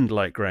will end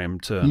like Graham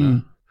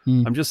Turner.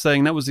 I'm just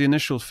saying that was the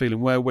initial feeling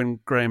where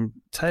when Graham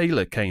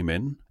Taylor came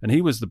in and he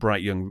was the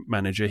bright young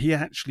manager, he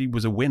actually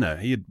was a winner.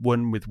 He had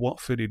won with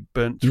Watford. He'd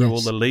burnt through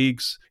all the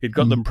leagues. He'd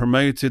got them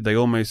promoted. They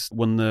almost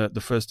won the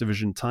first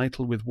division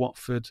title with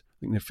Watford. I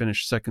think they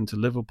finished second to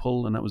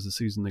Liverpool, and that was the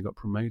season they got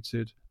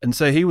promoted. And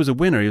so he was a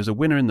winner. He was a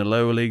winner in the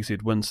lower leagues.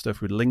 He'd won stuff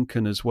with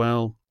Lincoln as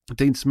well.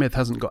 Dean Smith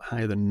hasn't got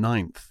higher than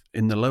 9th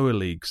in the lower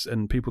leagues,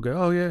 and people go,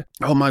 "Oh yeah,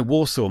 my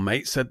Warsaw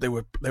mate said they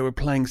were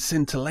playing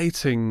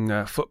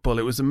scintillating football.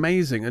 It was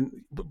amazing." And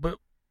but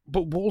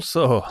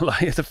Warsaw,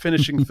 like they're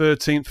finishing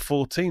 13th,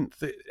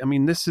 14th. I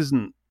mean, this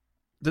isn't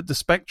the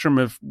spectrum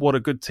of what a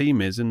good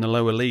team is in the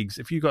lower leagues.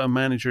 If you've got a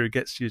manager who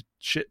gets your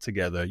shit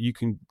together, you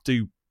can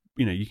do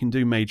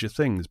major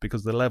things,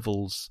 because the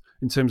levels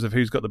in terms of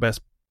who's got the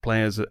best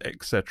players,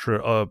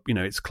 etc., are,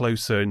 it's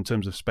closer in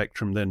terms of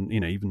spectrum than,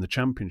 even the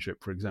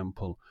Championship, for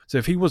example. So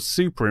if he was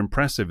super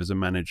impressive as a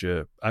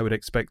manager, I would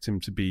expect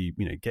him to be,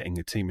 getting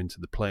a team into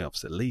the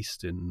playoffs at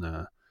least in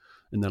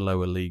the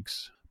lower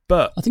leagues.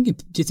 But do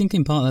you think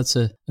in part that's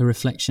a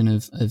reflection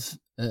of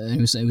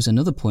it was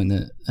another point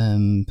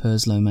that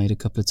Purslow made a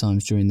couple of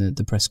times during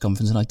the press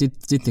conference, and I did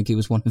think it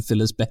was one of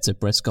Villa's better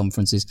press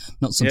conferences,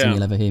 not something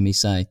you'll ever hear me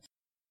say.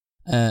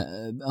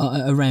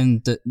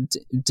 Around that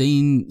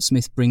Dean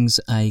Smith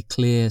brings a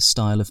clear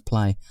style of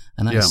play,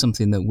 and that is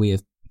something that we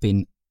have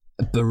been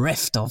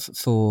bereft of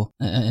for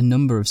a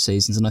number of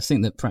seasons. And I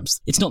think that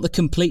perhaps it's not the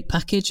complete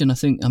package. And I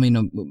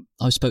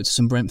spoke to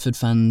some Brentford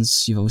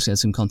fans. You've obviously had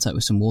some contact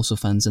with some Walsall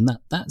fans, and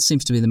that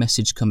seems to be the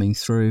message coming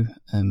through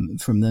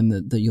from them,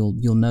 that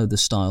you'll know the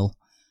style.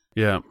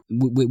 Yeah,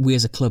 we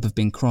as a club have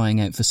been crying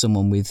out for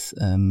someone with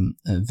a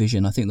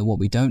vision. I think that what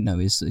we don't know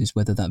is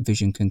whether that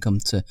vision can come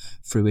to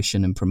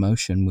fruition and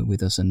promotion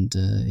with us, and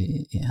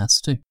it has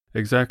to.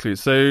 Exactly.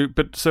 So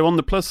on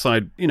the plus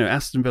side,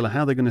 Aston Villa,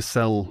 how are they going to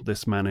sell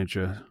this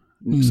manager?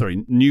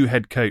 Sorry, new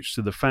head coach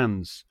to the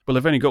fans? Well,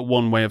 they've only got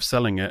one way of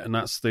selling it, and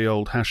that's the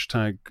old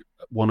hashtag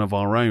one of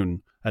our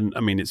own. And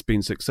it's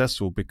been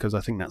successful because I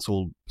think that's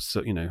all,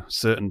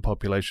 certain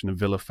population of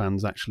Villa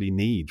fans actually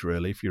need,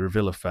 really. If you're a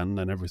Villa fan,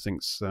 then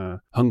everything's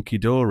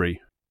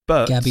hunky-dory.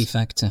 But Gabby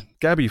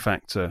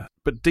factor.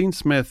 But Dean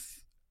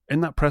Smith,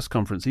 in that press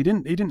conference, he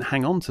didn't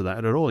hang on to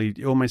that at all.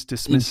 He almost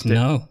dismissed it.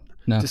 No.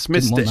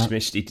 Dismissed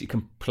it. He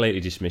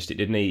completely dismissed it,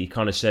 didn't he? He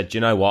kind of said, "Do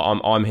you know what?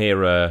 I'm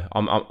here.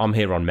 I'm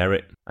here on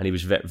merit," and he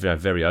was very,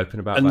 very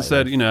open about that. And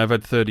said, "I've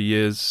had 30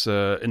 years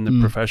in the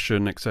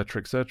profession,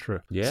 etc.,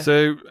 etc." Yeah.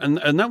 So,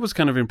 and that was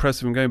kind of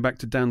impressive. And going back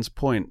to Dan's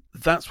point,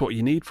 that's what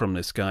you need from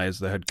this guy as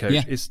the head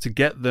coach, is to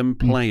get them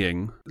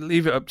playing.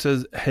 Leave it up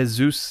to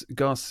Jesus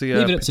Garcia.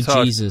 Leave it up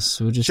to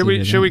Jesus.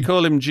 Should we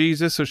call him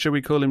Jesus, or should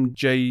we call him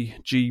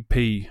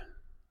JGP?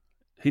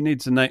 He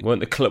needs a name.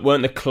 Weren't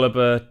the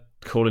club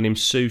calling him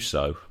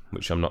Suso,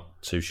 which I'm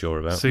not too sure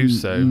about.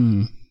 Suso.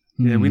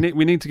 Yeah, we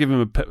need to give him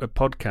a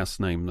podcast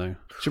name though.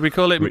 Should we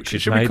call it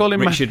Richard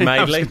Madeley?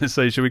 I was going to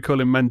say, should we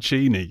call him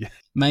Mancini?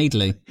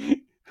 Madeley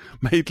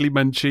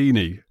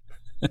Mancini.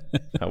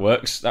 That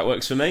works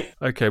for me.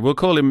 Okay, we'll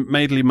call him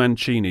Madeley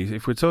Mancini.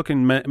 If we're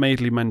talking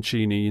Madeley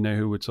Mancini, you know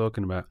who we're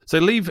talking about. So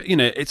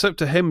it's up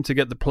to him to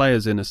get the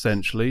players in,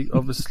 essentially.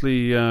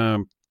 Obviously,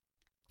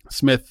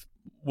 Smith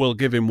will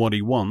give him what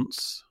he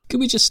wants. Could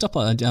we just stop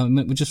on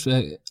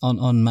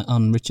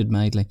Richard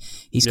Madeley?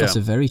 He's got a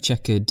very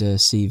checkered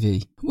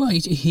CV. Well,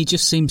 he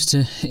just seems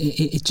to.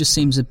 It just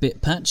seems a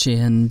bit patchy,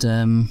 and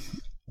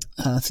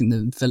I think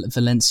that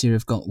Valencia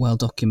have got well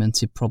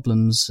documented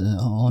problems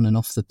on and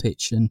off the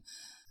pitch, and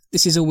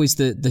This is always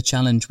the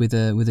challenge with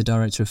a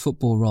director of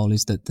football role,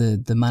 is that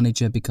the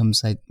manager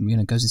becomes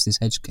goes into this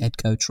head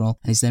coach role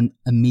and is then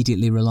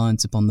immediately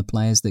reliant upon the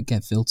players that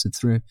get filtered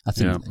through. I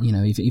think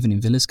even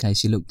in Villa's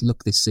case, you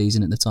look this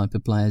season at the type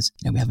of players.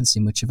 We haven't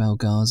seen much of El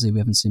Ghazi, we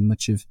haven't seen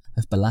much of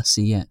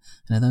Balassi yet.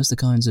 And are those the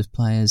kinds of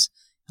players?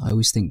 I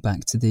always think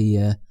back to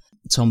the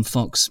Tom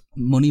Fox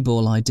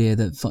Moneyball idea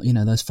that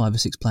those 5 or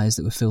 6 players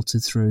that were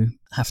filtered through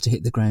have to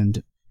hit the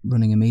ground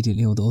running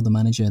immediately, or the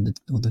manager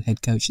or the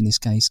head coach in this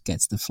case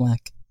gets the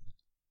flack.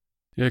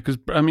 Yeah, because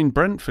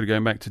Brentford,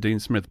 going back to Dean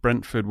Smith,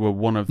 Brentford were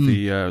one of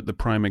the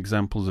prime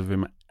examples of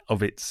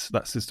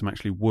that system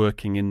actually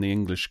working in the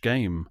English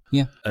game.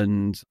 Yeah,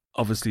 and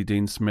obviously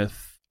Dean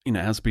Smith,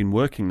 has been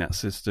working that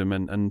system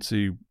and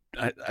to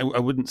I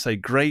wouldn't say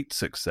great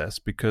success,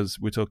 because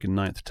we're talking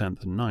 9th,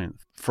 10th, and 9th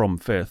from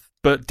 5th.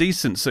 But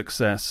decent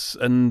success,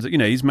 and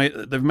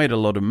they've made a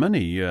lot of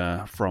money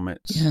from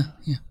it. Yeah.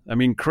 I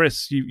mean,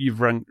 Chris,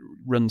 you've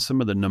run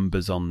some of the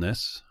numbers on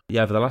this.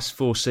 Yeah, over the last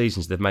 4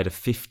 seasons, they've made a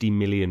 50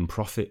 million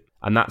profit,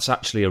 and that's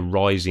actually a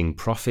rising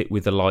profit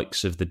with the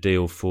likes of the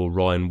deal for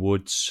Ryan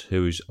Woods,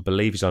 I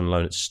believe is on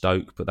loan at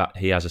Stoke, but that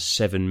he has a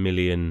 7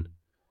 million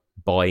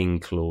buying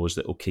clause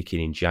that will kick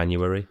in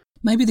January.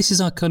 Maybe this is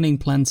our cunning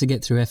plan to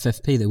get through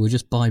FFP, that we'll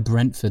just buy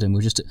Brentford and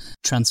we'll just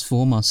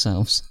transform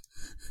ourselves.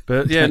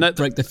 But yeah,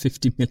 break the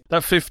 50 million.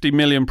 That 50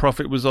 million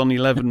profit was on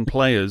 11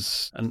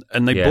 players,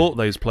 and they bought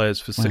those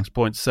players for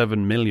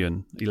 6.7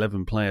 million,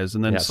 11 players,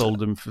 and then sold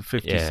them for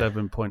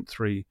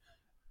 57.3.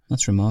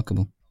 That's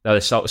remarkable. No, they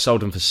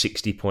sold them for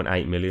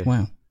 60.8 million.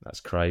 Wow, that's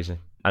crazy.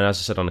 And as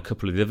I said, on a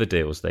couple of the other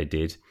deals they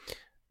did,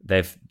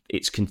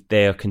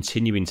 they are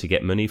continuing to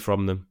get money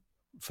from them,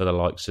 for the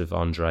likes of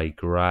Andre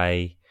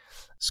Gray,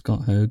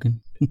 Scott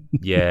Hogan.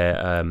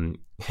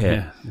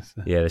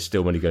 There's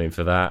still money going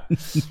for that.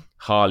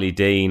 Harley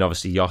Dean,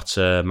 obviously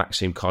Jota,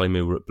 Maxime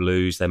Collymore were at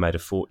Blues. They made a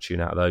fortune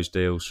out of those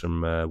deals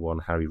from one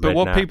Harry Redknapp. But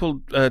what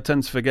people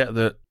tend to forget,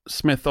 that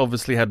Smith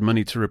obviously had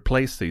money to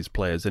replace these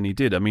players, and he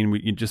did. I mean,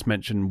 you just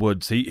mentioned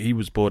Woods. He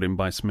was brought in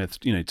by Smith,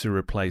 to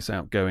replace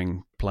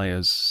outgoing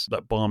players.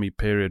 That balmy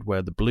period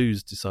where the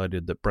Blues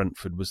decided that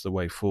Brentford was the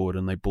way forward,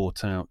 and they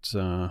bought out.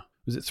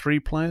 Was it 3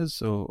 players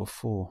or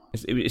 4?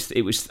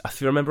 It was.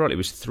 If you remember right, it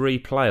was 3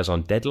 players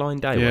on deadline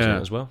day, wasn't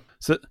it, as well?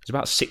 So it's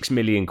about £6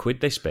 million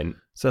they spent.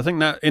 So I think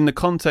that in the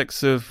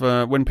context of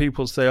when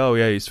people say, "Oh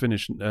yeah, he's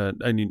finished,"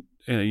 and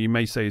you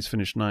may say he's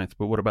finished 9th,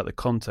 but what about the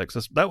context?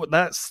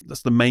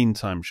 That's the main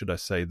time, should I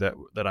say, that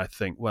I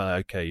think, well,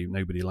 okay,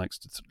 nobody likes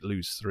to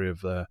lose 3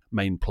 of their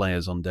main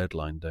players on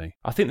deadline day.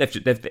 I think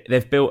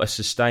they've built a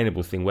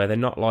sustainable thing where they're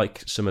not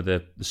like some of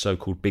the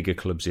so-called bigger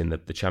clubs in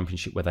the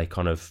Championship, where they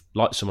kind of,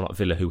 like someone like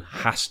Villa, who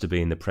has to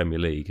be in the Premier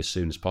League as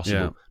soon as possible.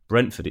 Yeah.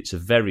 Brentford, it's a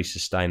very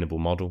sustainable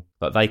model,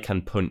 but they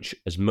can punch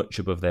as much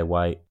above their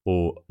weight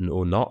or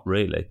not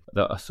really.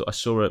 I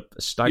saw a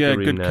staggering...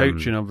 Yeah, good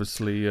coaching,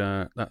 obviously,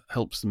 that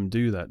helps them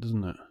do that,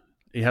 doesn't it?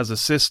 He has a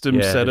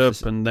system set up,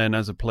 and then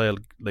as a player,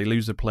 they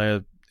lose a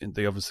player,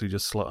 they obviously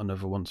just slot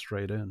another one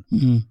straight in.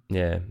 Mm-hmm.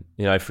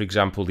 Yeah. For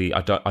example,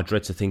 I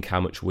dread to think how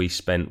much we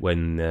spent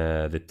when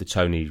the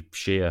Tony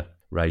Shear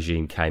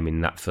regime came in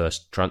that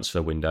first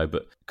transfer window,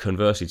 but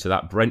conversely to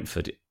that,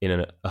 Brentford, in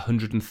a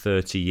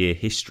 130-year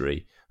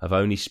history, have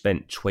only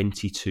spent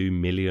 22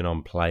 million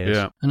on players.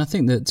 Yeah. And I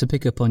think that, to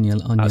pick up on your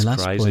last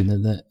point,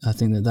 that I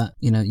think that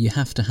you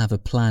have to have a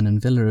plan,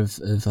 and Villa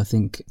have I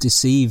think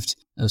deceived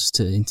us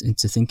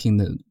into thinking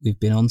that we've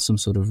been on some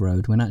sort of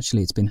road, when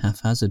actually it's been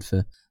haphazard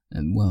for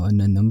a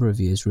number of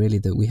years, really,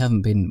 that we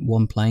haven't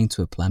been playing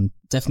to a plan,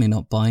 definitely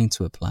not buying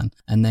to a plan.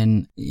 And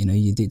then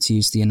you did, to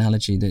use the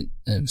analogy that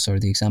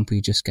the example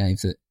you just gave,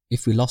 that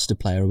if we lost a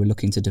player or we're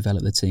looking to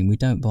develop the team, we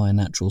don't buy a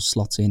natural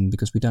slot in,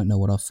 because we don't know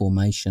what our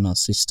formation, our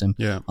system,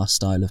 our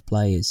style of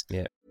play is.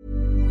 Yeah.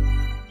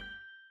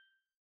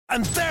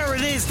 And there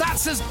it is,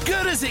 that's as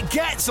good as it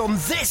gets on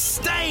this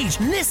stage.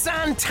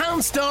 Nissan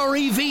Townstar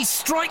EV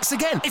strikes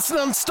again. It's an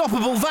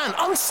unstoppable van,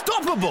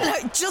 unstoppable.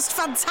 Just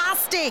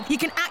fantastic. You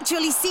can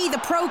actually see the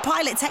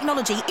ProPilot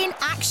technology in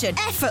action.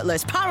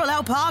 Effortless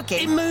parallel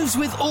parking. It moves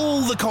with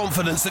all the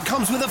confidence that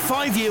comes with a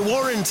 5-year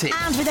warranty.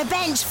 And with a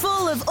bench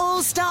full of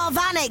all-star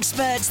van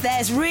experts,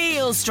 there's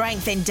real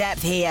strength in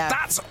depth here.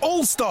 That's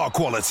all-star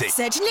quality.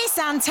 Search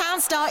Nissan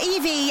Townstar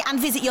EV and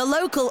visit your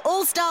local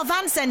all-star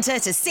van centre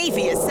to see for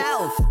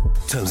yourself.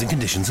 Terms and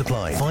conditions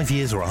apply. 5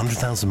 years or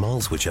 100,000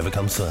 miles, whichever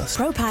comes first.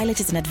 ProPilot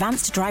is an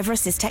advanced driver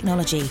assist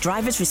technology.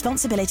 Driver's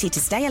responsibility to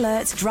stay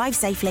alert, drive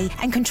safely,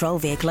 and control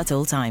vehicle at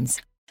all times.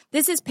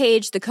 This is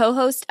Paige, the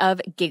co-host of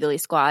Giggly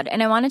Squad,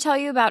 and I want to tell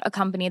you about a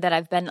company that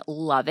I've been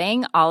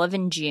loving, Olive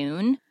 &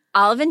 June.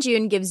 Olive &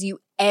 June gives you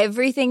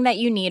everything that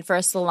you need for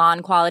a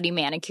salon-quality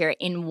manicure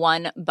in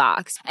one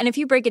box. And if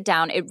you break it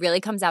down, it really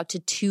comes out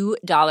to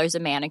 $2 a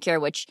manicure,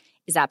 which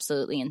is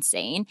absolutely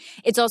insane.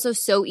 It's also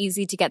so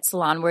easy to get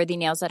salon-worthy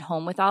nails at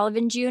home with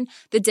Olive & June.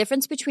 The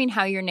difference between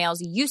how your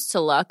nails used to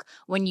look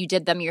when you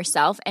did them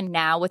yourself and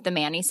now with the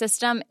Mani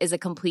system is a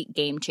complete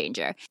game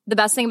changer. The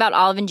best thing about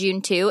Olive &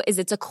 June, too, is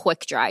it's a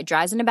quick dry.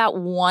 Dries in about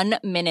 1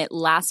 minute,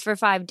 lasts for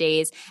 5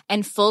 days,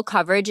 and full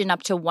coverage in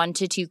up to 1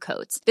 to 2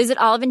 coats. Visit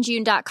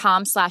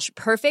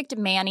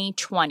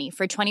oliveandjune.com/perfectmani20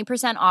 for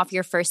 20% off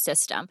your first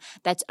system.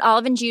 That's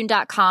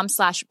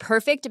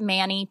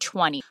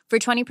oliveandjune.com/perfectmani20 for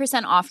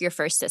 20% off your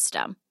first system.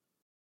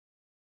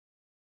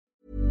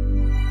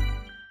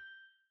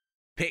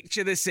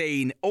 Picture the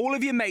scene. All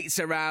of your mates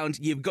around,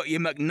 you've got your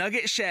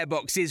McNugget share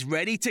boxes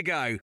ready to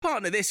go.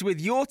 Partner this with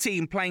your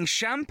team playing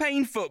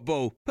champagne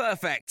football.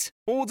 Perfect.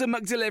 Order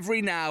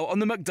McDelivery now on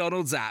the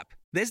McDonald's app.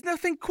 There's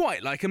nothing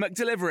quite like a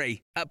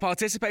McDelivery. At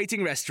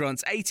participating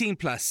restaurants, 18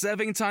 plus,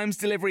 serving times,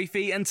 delivery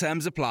fee and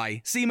terms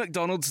apply. See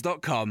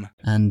mcdonalds.com.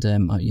 And,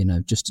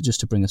 just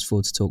to bring us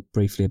forward to talk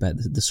briefly about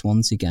the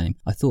Swansea game,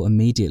 I thought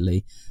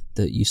immediately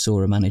that you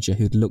saw a manager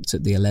who'd looked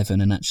at the 11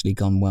 and actually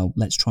gone, well,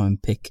 let's try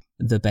and pick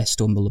the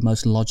best or the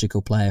most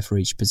logical player for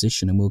each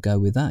position, and we'll go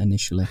with that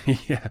initially.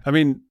 Yeah, I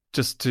mean,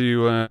 just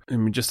to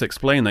just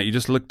explain that, you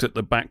just looked at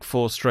the back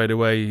four straight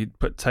away. He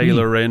put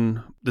Taylor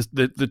in,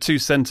 the two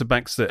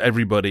centre-backs that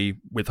everybody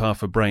with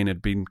half a brain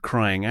had been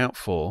crying out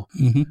for,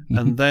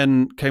 and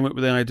then came up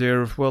with the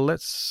idea of, well,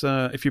 let's,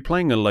 if you're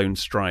playing a lone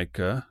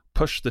striker,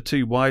 push the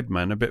two wide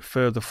men a bit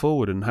further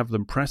forward and have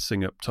them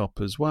pressing up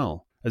top as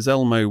well, as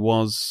Elmo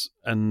was,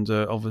 and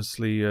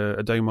obviously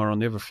Adomar on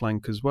the other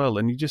flank as well.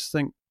 And you just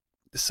think,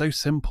 it's so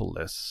simple,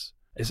 this.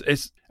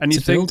 And you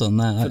think, build on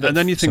that. And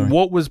then you think,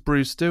 what was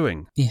Bruce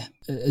doing? Yeah,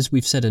 as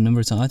we've said a number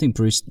of times, I think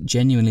Bruce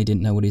genuinely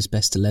didn't know what his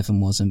best 11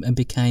 was and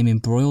became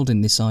embroiled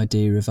in this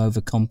idea of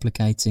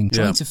overcomplicating,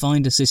 trying to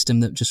find a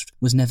system that just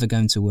was never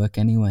going to work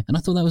anyway. And I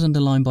thought that was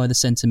underlined by the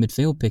centre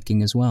midfield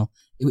picking as well.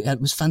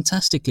 It was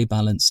fantastically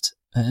balanced.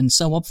 And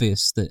so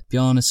obvious that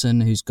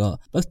Bjarnason, who's got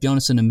both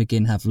Bjarnason and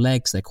McGinn have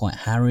legs, they're quite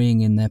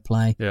harrying in their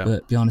play,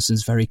 but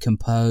Bjarnason's very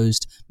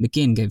composed.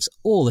 McGinn gives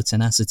all the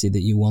tenacity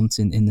that you want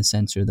in the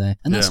centre there,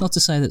 and that's not to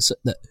say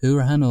that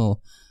Hourihane or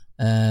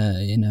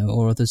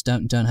others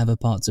don't have a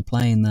part to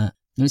play in that.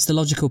 And it's the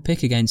logical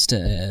pick against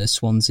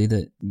Swansea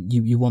that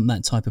you want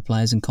that type of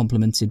players and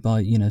complemented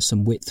by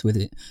some width with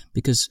it,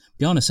 because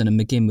Bjarnason and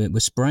McGinn were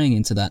spraying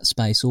into that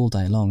space all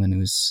day long, and it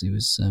was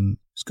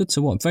good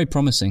to watch. Very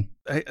promising.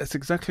 It's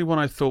exactly what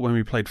I thought when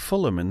we played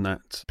Fulham in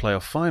that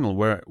playoff final,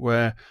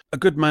 where a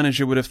good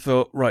manager would have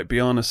thought, right,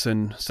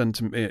 Bjarnason sent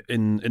him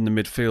in the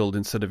midfield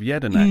instead of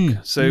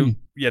Jedinak.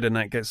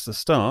 Jedinak gets the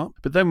start.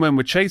 But then when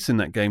we're chasing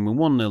that game, we're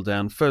 1-0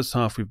 down. First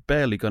half, we've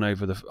barely gone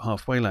over the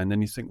halfway line.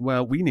 Then you think,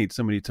 well, we need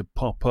somebody to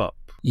pop up.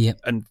 Yep.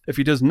 And if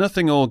he does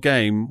nothing all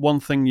game, one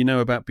thing you know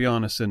about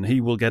Bjarnason,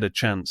 he will get a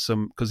chance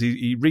because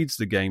he reads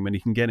the game and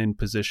he can get in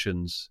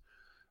positions.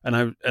 And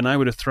I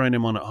would have thrown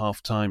him on at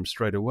half-time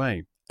straight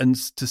away. And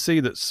to see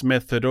that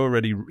Smith had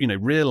already,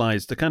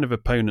 realised the kind of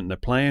opponent they're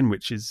playing,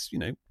 which is,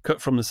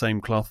 cut from the same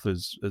cloth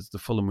as the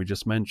Fulham we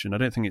just mentioned. I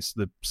don't think it's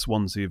the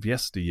Swansea of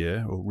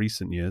yesteryear or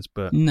recent years,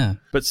 but no.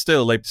 But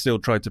still, they still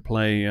tried to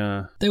play.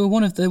 They were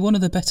one of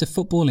the better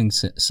footballing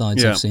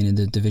sides I've seen in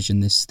the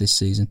division this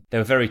season. They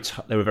were very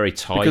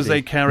tidy because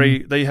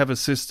they have a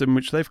system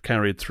which they've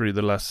carried through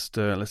the last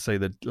let's say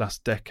the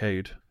last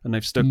decade. And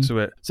they've stuck to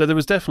it. So there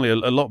was definitely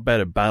a lot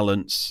better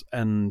balance.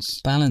 And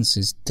balance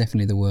is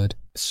definitely the word.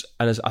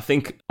 And as I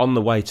think on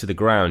the way to the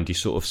ground, you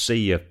sort of see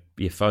your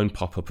phone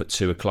pop up at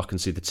 2:00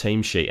 and see the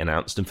team sheet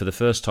announced. And for the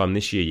first time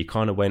this year, you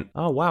kind of went,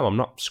 oh, wow, I'm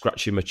not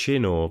scratching my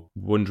chin or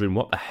wondering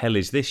what the hell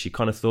is this. You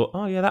kind of thought,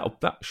 oh, yeah,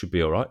 that should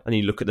be all right. And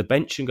you look at the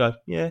bench and go,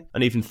 yeah.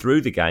 And even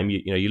through the game,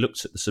 you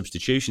looked at the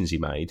substitutions he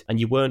made and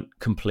you weren't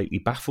completely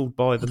baffled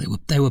by them.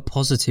 They were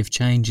positive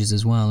changes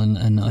as well.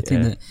 And I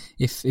think that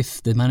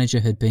if the manager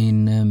had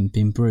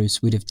been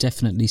Bruce, we'd have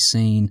definitely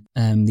seen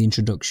the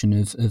introduction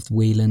of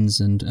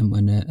Whelans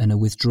and a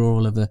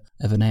withdrawal of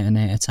an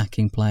out-and-out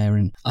attacking player.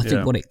 And I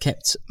think what it kept,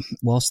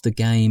 whilst the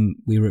game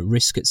we were at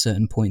risk at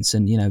certain points,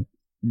 and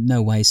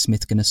no way is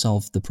Smith going to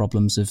solve the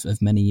problems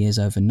of many years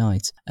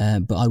overnight.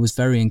 But I was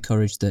very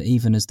encouraged that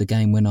even as the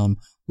game went on,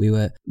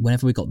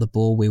 whenever we got the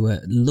ball, we were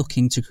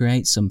looking to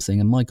create something.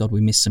 And my God, we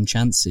missed some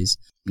chances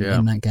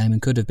in that game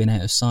and could have been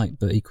out of sight.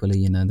 But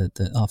equally,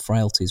 that our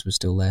frailties were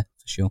still there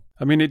for sure.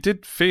 I mean, it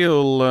did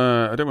feel,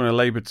 I don't want to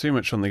labour too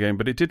much on the game,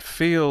 but it did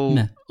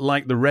feel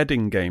like the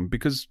Reading game,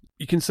 because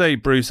you can say,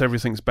 Bruce,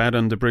 everything's bad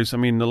under Bruce. I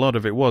mean, a lot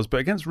of it was.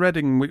 But against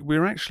Reading, we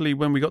were actually,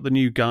 when we got the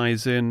new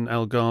guys in,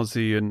 El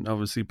Ghazi and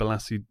obviously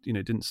Balassi,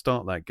 didn't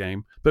start that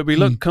game. But we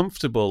looked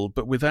comfortable,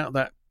 but without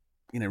that,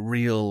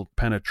 real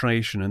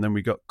penetration. And then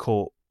we got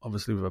caught,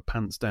 obviously, with our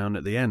pants down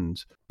at the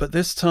end. But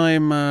this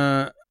time,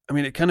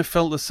 it kind of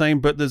felt the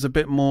same, but there's a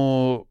bit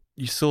more.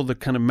 You saw the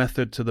kind of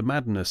method to the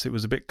madness. It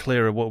was a bit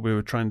clearer what we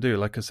were trying to do.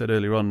 Like I said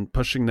earlier on,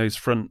 pushing those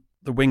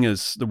the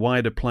wingers, the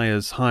wider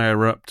players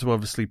higher up to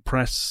obviously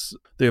press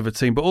the other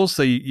team. But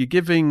also you're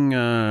giving,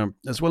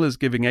 as well as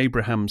giving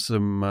Abraham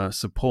some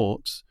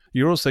support,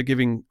 you're also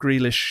giving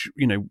Grealish,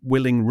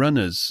 willing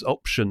runners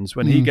options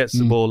when he gets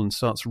the ball and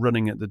starts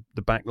running at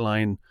the back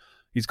line.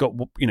 He's got,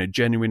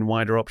 genuine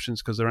wider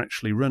options because they're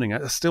actually running.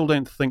 I still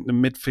don't think the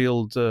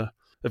midfield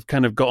have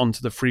kind of got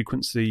onto the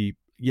frequency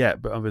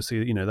yet, but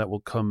obviously, that will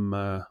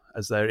come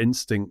as their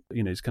instinct,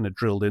 is kind of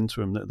drilled into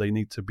them that they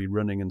need to be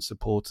running and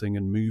supporting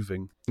and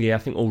moving. Yeah, I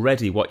think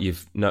already what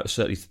you've noticed,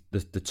 certainly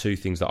the two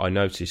things that I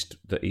noticed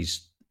that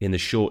he's, in the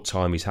short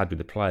time he's had with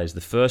the players,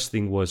 the first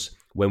thing was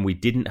when we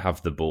didn't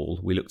have the ball,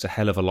 we looked a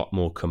hell of a lot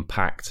more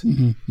compact.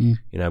 Mm-hmm.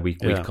 We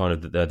kind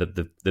of,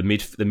 the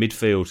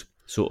midfield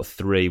sort of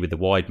three with the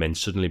wide men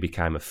suddenly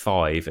became a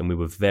five, and we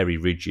were very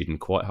rigid and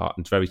quite hard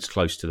and very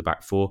close to the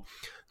back four.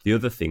 The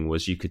other thing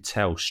was you could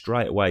tell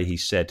straight away, he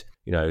said,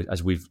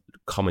 as we've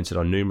commented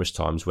on numerous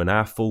times, when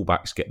our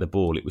fullbacks get the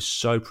ball, it was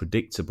so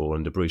predictable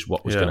under Bruce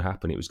what was going to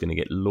happen. It was going to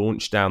get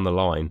launched down the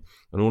line,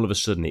 and all of a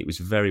sudden it was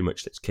very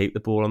much, let's keep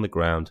the ball on the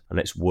ground and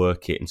let's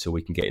work it until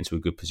we can get into a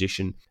good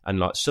position. And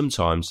like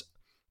sometimes,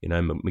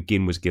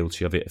 McGinn was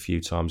guilty of it a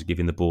few times,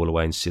 giving the ball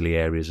away in silly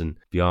areas, and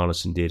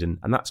Bjarnason did. And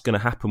that's going to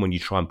happen when you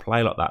try and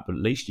play like that. But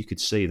at least you could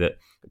see that,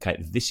 okay,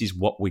 this is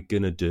what we're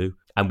going to do.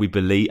 And we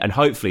believe, and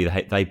hopefully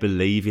they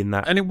believe in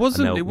that. And it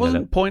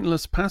wasn't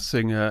pointless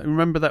passing.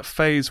 Remember that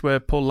phase where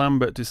Paul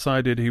Lambert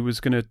decided he was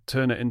going to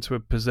turn it into a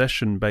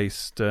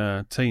possession-based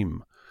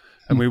team?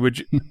 And we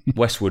would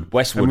Westwood,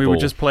 and we ball.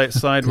 would just play it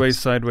sideways,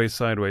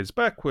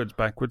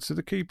 backwards to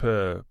the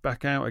keeper,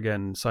 back out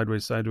again,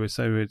 sideways,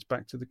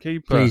 back to the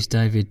keeper. Please,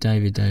 David,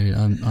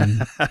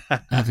 I'm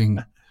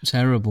having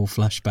terrible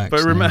flashbacks.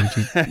 But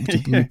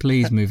would you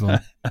please move on?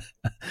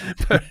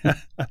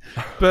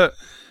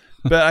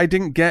 But I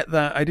didn't get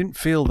that. I didn't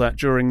feel that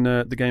during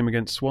the game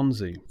against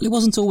Swansea. It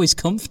wasn't always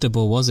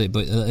comfortable, was it?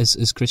 But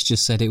as Chris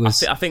just said, it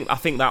was. I think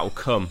that'll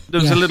come. There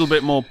was a little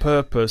bit more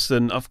purpose,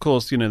 and of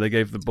course, they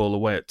gave the ball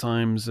away at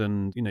times,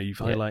 and you've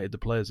highlighted the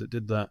players that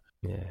did that.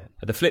 Yeah.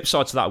 The flip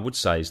side to that, I would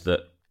say, is that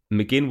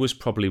McGinn was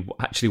probably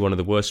actually one of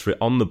the worst for it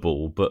on the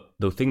ball, but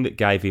the thing that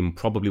gave him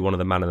probably one of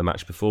the man of the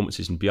match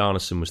performances, and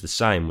Bjarnason was the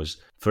same, was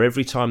for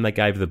every time they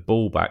gave the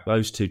ball back,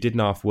 those two didn't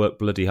half work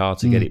bloody hard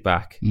to get it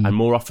back. And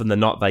more often than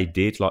not, they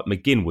did. Like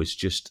McGinn was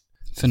just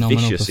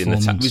phenomenal vicious in the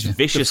tackle.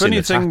 The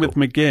funny thing with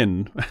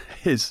McGinn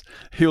is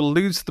he'll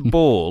lose the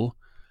ball,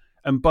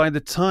 and by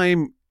the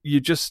time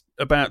you're just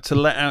about to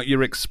let out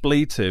your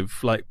expletive,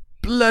 like,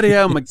 bloody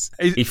hell,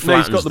 he's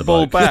got the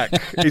ball back.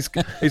 He's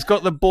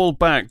got the ball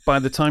back by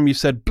the time you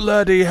said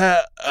bloody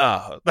hell.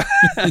 Oh,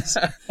 it's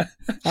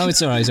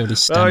all right. He's already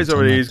stamped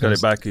he's got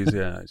it back. He's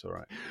all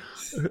right.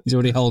 He's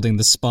already holding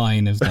the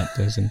spine of that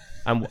person.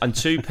 And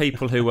two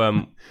people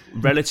who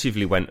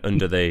relatively went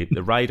under the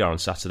radar on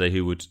Saturday,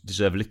 who would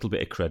deserve a little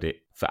bit of credit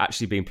for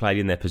actually being played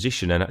in their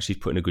position and actually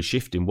putting a good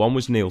shift in. One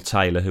was Neil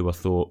Taylor, who I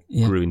thought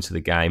grew into the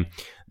game.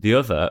 The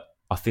other,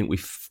 I think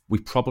we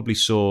probably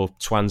saw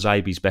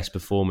Tuanzebe's best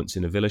performance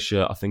in a Villa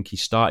shirt. I think he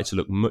started to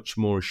look much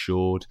more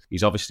assured.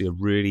 He's obviously a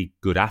really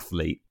good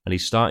athlete, and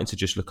he's starting to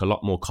just look a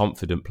lot more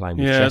confident playing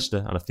with Chester.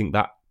 And I think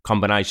that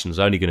combination is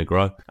only going to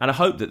grow. And I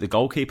hope that the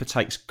goalkeeper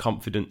takes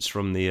confidence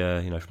from the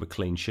from a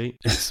clean sheet.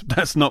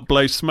 Let's not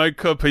blow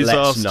smoke up his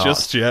arse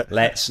just yet.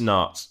 Let's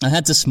not. I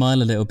had to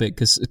smile a little bit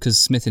because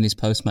Smith in his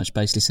post-match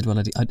basically said,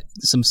 well,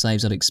 some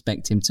saves I'd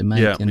expect him to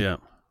make.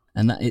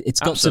 And that it's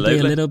got to be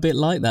a little bit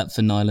like that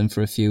for Nyland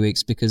for a few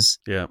weeks, because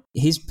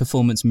his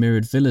performance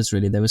mirrored Villa's,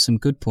 really. There were some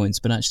good points,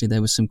 but actually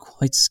there were some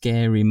quite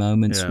scary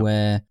moments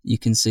where you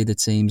can see the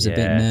team's a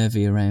bit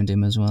nervy around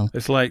him as well.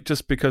 It's like,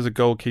 just because a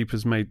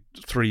goalkeeper's made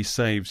 3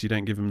 saves, you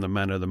don't give him the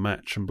man of the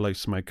match and blow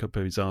smoke up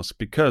his arse,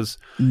 because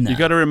you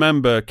got to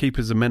remember,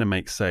 keepers are meant to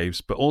make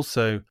saves, but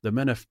also the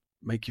men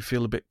make you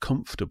feel a bit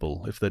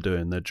comfortable if they're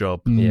doing their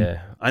job.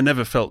 Yeah, I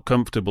never felt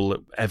comfortable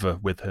ever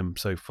with him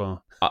so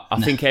far.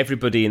 I think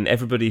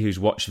everybody who's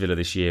watched Villa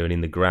this year and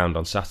in the ground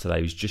on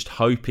Saturday was just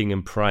hoping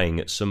and praying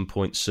at some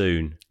point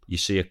soon you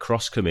see a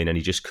cross come in and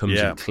he just comes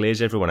and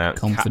clears everyone out,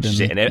 catches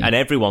it, and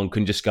everyone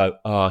can just go,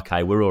 oh,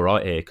 okay, we're all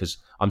right here, because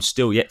I'm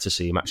still yet to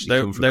see him actually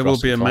come from There will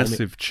be a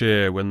massive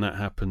cheer when that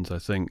happens, I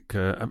think.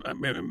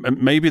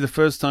 Maybe the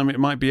first time it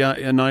might be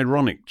an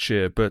ironic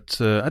cheer, but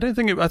I don't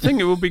think I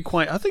think it will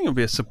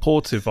be a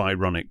supportive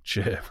ironic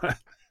cheer.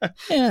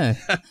 Yeah,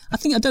 I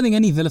don't think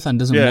any Villa fan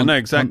doesn't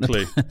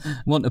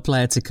want a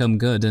player to come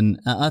good, and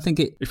I think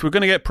if we're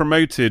going to get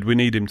promoted, we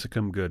need him to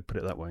come good. Put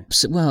it that way.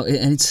 So,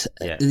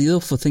 the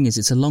awful thing is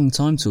it's a long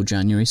time till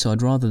January, so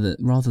I'd rather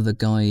the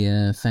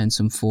guy found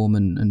some form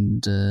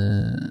and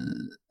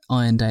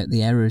ironed out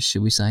the errors,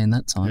 should we say, in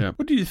that time. Yeah.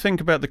 What do you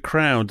think about the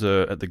crowd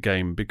at the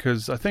game?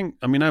 Because I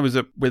was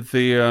up with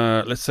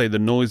the let's say the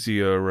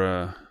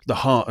noisier, the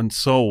heart and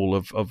soul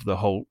of the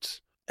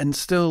Holt, and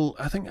still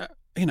I think.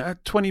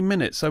 At 20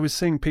 minutes, I was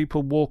seeing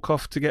people walk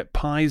off to get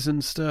pies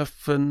and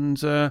stuff,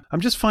 and I'm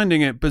just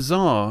finding it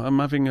bizarre. I'm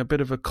having a bit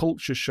of a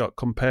culture shock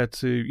compared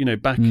to,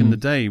 back in the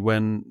day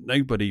when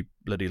nobody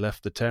bloody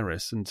left the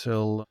terrace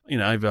until,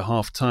 over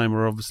half-time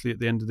or obviously at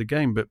the end of the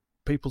game, but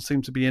people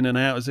seem to be in and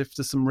out as if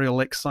there's some real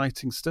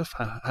exciting stuff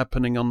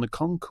happening on the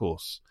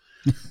concourse.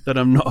 that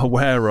I'm not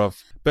aware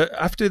of. But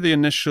after the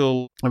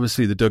initial,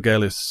 obviously the Doug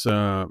Ellis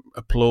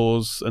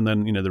applause, and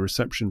then, the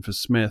reception for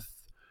Smith,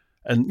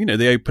 and,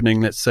 the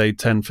opening, let's say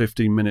 10,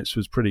 15 minutes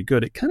was pretty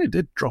good. It kind of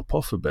did drop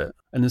off a bit.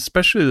 And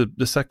especially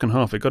the second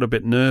half, it got a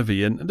bit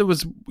nervy. And there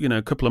was,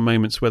 a couple of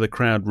moments where the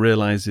crowd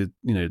realised,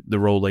 the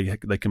role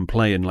they can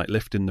play in, like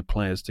lifting the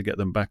players to get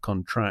them back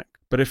on track.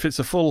 But if it's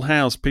a full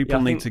house,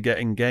 people need to get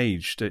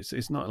engaged.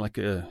 It's not like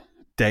a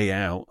day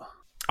out.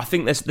 I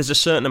think there's a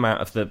certain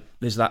amount of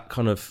there's that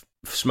kind of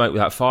smoke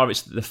without fire.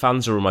 It's the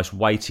fans are almost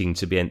waiting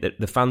to be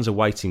the fans are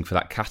waiting for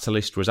that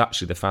catalyst, whereas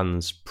actually the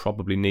fans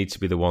probably need to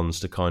be the ones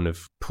to kind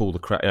of pull the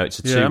crowd. It's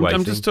a two-way thing.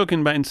 I'm just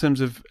talking about in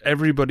terms of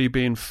everybody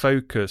being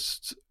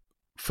focused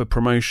for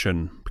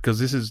promotion, because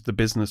this is the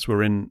business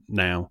we're in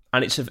now,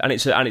 and it's a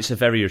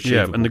very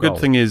achievable. Yeah, and the good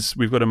thing is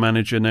we've got a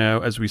manager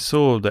now, as we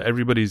saw, that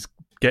everybody's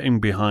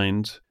getting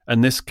behind,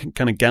 and this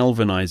kind of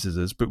galvanizes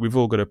us, but we've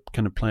all got to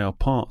kind of play our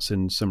parts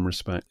in some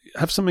respect.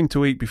 Have something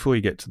to eat before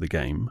you get to the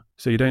game,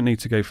 so you don't need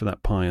to go for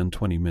that pie in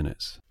 20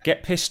 minutes.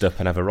 Get pissed up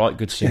and have a right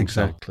good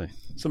sing-song. Exactly.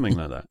 Something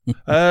like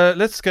that.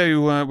 Let's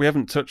go, we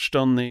haven't touched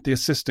on the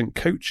assistant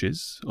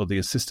coaches, or the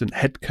assistant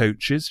head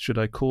coaches, should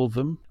I call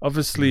them.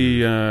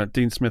 Obviously,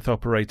 Dean Smith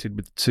operated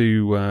with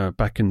two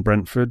back in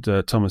Brentford.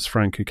 Thomas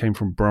Frank, who came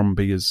from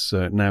Bromby, has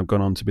now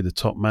gone on to be the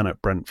top man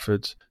at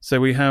Brentford. So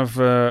we have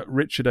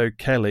Richard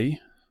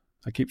O'Kelly.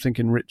 I keep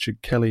thinking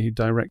Richard Kelly, who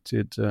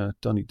directed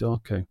Donnie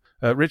Darko.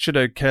 Richard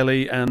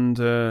O'Kelly, and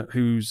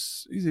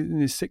he's in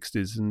his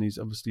 60s, and he's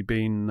obviously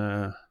been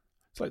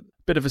it's like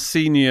a bit of a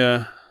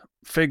senior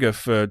figure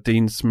for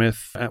Dean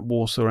Smith at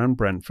Walsall and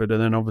Brentford, and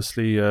then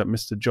obviously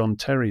Mr. John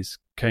Terry's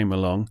came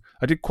along.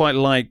 I did quite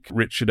like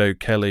Richard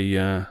O'Kelly.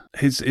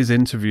 His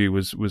interview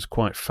was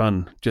quite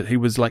fun. He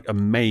was like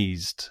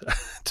amazed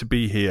to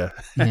be here.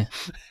 Yeah.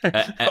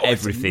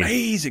 Everything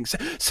amazing,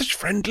 such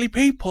friendly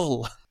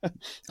people.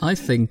 I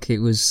think it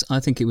was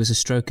a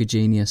stroke of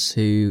genius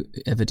who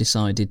ever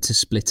decided to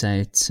split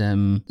out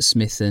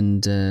Smith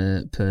and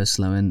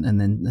Purslow and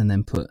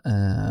then put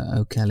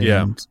O'Kelly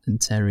and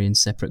Terry in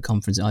separate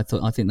conferences.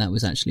 I think that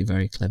was actually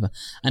very clever.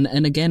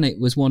 And again, it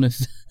was one of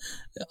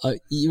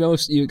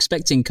you're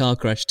expecting car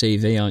crash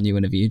TV, aren't you,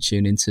 whenever you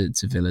tune into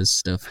Villa's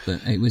stuff?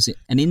 But it was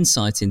an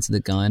insight into the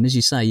guy, and as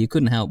you say, you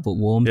couldn't help but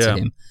warm to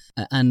him.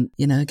 And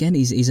again,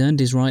 he's earned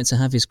his right to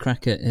have his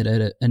crack at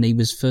it, and he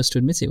was first to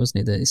admit it, wasn't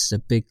he? That it's a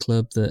big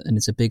club and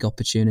it's a big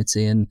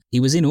opportunity, and he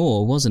was in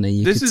awe, wasn't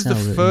he? This is the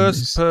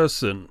first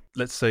person,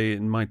 let's say,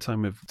 in my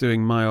time of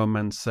doing My Old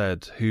Man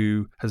Said,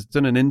 who has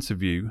done an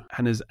interview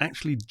and has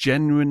actually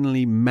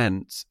genuinely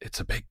meant it's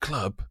a big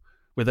club,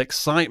 with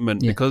excitement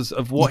because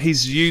of what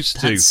he's used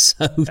to.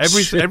 So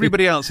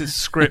Everybody else is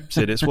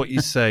scripted. It's what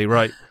you say,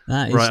 right?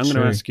 That is I'm going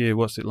true. to ask you,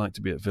 what's it like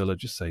to be at Villa?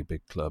 Just say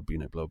big club,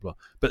 blah blah.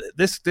 But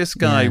this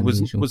guy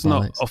was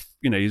not off.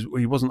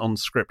 He wasn't on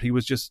script. He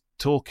was just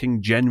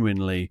talking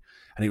genuinely,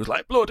 and he was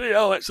like, "Bloody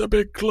hell, it's a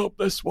big club,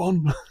 this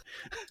one."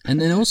 And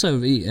then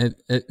also, he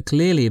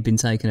clearly had been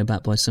taken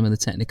aback by some of the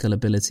technical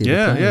ability of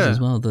the players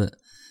as well. That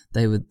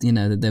they would,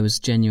 that there was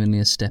genuinely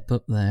a step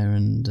up there,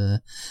 and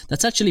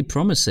that's actually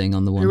promising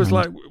on the one hand. He was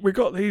like, "We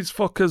got these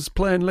fuckers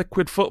playing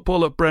liquid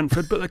football at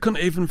Brentford, but they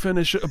couldn't even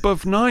finish it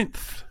above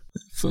 9th.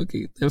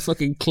 They're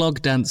fucking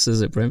clog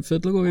dancers at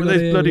Brentford. Look what we got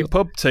this here. bloody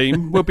pub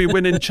team. We'll be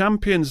winning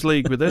Champions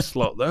League with this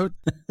lot, though."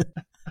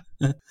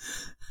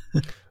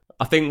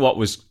 I think what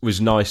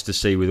was nice to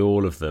see with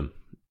all of them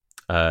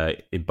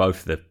in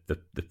both the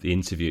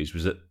interviews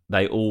was that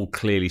they all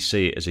clearly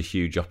see it as a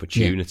huge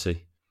opportunity.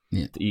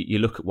 Yeah. You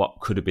look at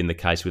what could have been the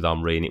case with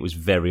Henry, and it was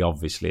very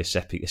obviously a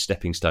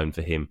stepping stone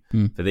for him.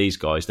 For these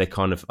guys, I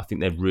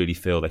think they really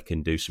feel they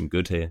can do some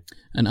good here.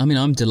 And I mean,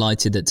 I'm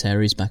delighted that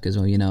Terry's back as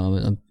well.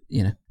 I'm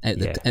out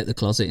the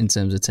closet in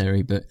terms of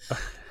Terry, but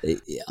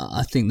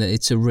I think that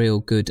it's a real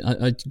good.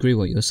 I agree with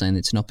what you're saying.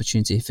 It's an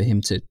opportunity for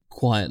him to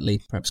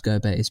quietly perhaps go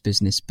about his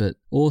business, but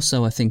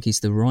also I think he's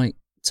the right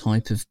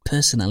type of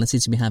personality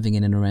to be having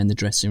in and around the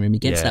dressing room. He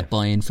gets that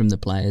buy-in from the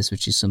players,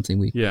 which is something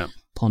we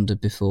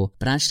pondered before.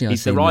 But actually,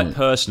 he's the right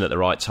person at the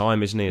right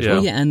time, isn't he? As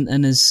well, yeah.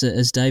 And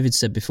as David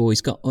said before,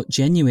 he's got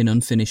genuine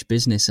unfinished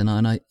business,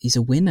 and he's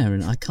a winner,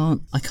 and I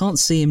can't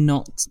see him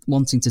not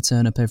wanting to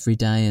turn up every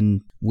day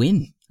and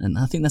win. And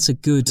I think that's a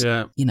good,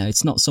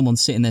 it's not someone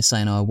sitting there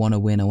saying, "Oh, I want to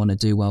win, I want to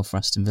do well for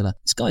Aston Villa."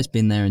 This guy's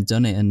been there and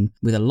done it, and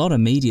with a lot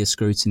of media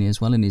scrutiny as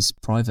well in his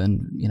private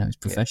and, his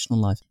professional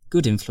life.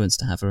 Good influence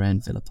to have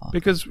around Villa Park.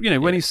 Because,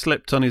 when he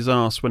slipped on his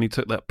arse when he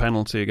took that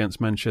penalty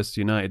against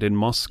Manchester United in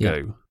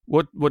Moscow,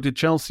 what did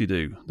Chelsea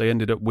do? They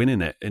ended up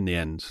winning it in the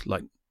end.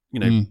 Like,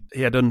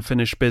 he had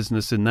unfinished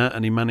business in that,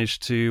 and he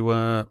managed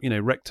to,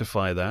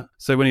 rectify that.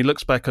 So when he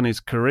looks back on his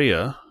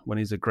career, when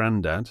he's a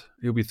granddad,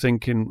 he'll be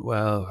thinking,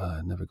 well,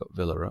 I never got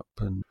Villa up,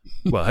 and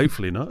well,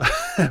 hopefully not.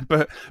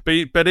 but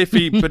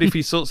if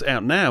he sorts it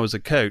out now as a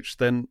coach,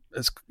 then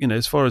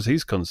as far as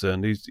he's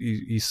concerned,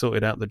 he's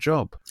sorted out the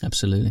job.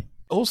 Absolutely.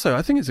 Also,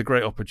 I think it's a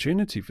great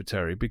opportunity for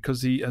Terry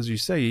because he, as you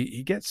say,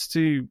 he gets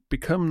to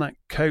become that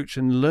coach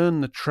and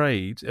learn the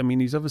trade. I mean,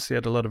 he's obviously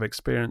had a lot of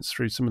experience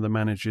through some of the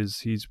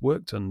managers he's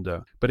worked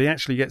under, but he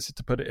actually gets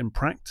to put it in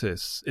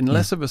practice in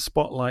less of a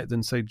spotlight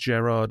than, say,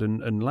 Gerrard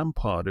and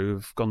Lampard, who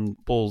have gone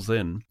balls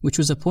in. Which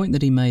was a point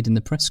that he made in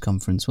the press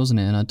conference, wasn't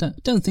it? And I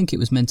don't think it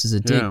was meant as a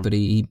dig, but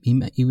he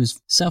was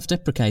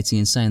self-deprecating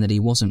in saying that he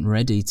wasn't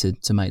ready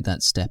to make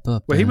that step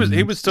up. Well,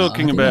 he was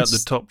talking about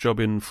the top job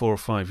in 4 or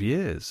 5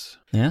 years.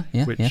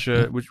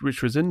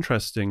 Which was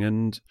interesting,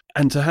 and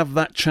to have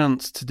that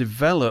chance to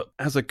develop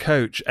as a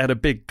coach at a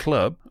big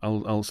club,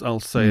 I'll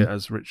say it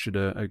as Richard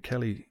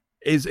O'Kelly,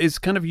 is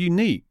kind of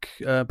unique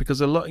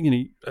because a lot,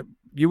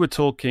 you were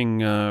talking,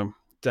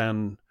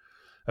 Dan,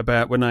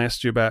 about when I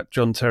asked you about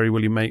John Terry,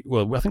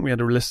 I think we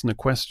had a listener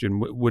question,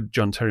 would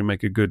John Terry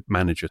make a good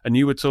manager? And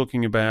you were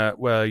talking about,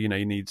 he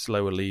needs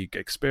lower league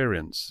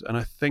experience, and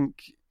I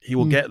think he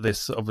will get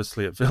this,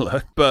 obviously, at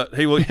Villa, but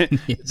he will get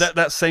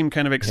that same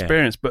kind of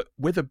experience, but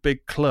with a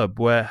big club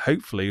where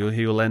hopefully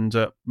he will end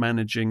up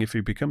managing, if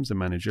he becomes a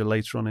manager,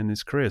 later on in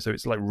his career. So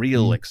it's like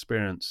real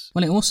experience.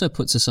 Well, it also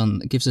puts us on,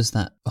 gives us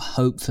that,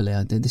 hopefully,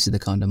 this is the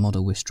kind of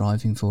model we're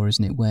striving for,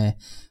 isn't it, where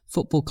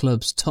football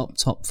clubs, top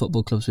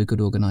football clubs with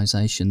good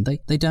organisation,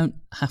 they don't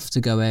have to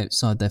go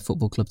outside their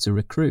football club to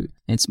recruit.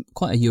 It's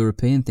quite a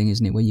European thing,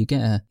 isn't it, where you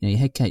get your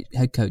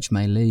head coach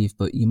may leave,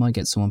 but you might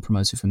get someone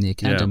promoted from the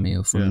academy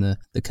or from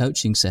the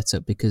coaching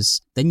setup, because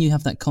then you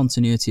have that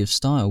continuity of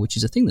style, which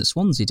is a thing that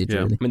Swansea did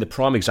really. I mean, the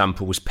prime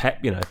example was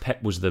Pep.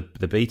 Pep was the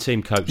B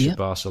team coach at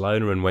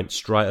Barcelona and went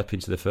straight up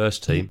into the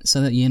first team.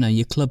 So that,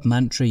 your club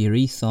mantra, your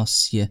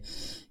ethos,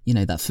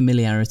 that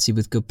familiarity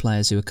with good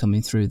players who are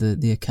coming through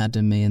the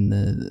academy and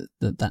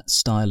that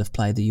style of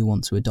play that you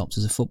want to adopt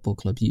as a football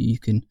club, you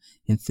can,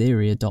 in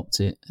theory, adopt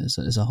it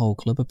as a whole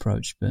club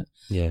approach. But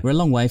we're a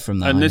long way from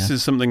that. And this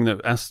is something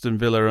that Aston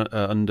Villa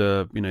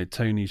under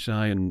Tony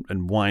Shea and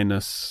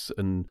Wyness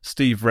and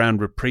Steve Round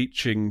were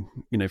preaching,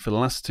 for the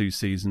last 2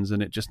 seasons,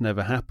 and it just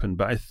never happened.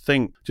 But I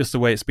think just the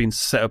way it's been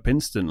set up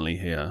instantly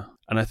here,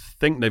 and I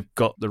think they've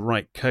got the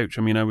right coach.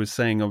 I mean, I was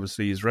saying,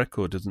 obviously, his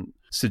record doesn't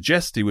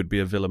suggest he would be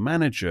a Villa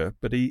manager,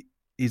 but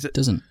he's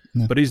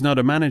not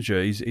a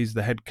manager. He's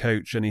the head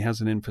coach, and he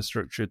has an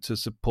infrastructure to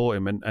support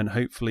him. And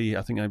hopefully,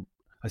 I think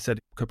I said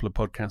a couple of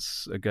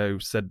podcasts ago,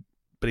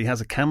 but he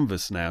has a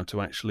canvas now to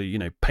actually,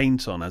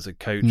 paint on as a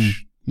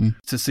coach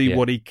to see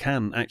what he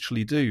can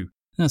actually do.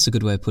 That's a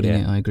good way of putting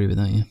it. I agree with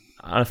that, yeah.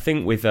 I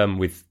think with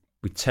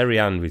Terry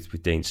and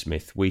with Dean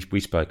Smith, we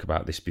spoke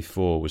about this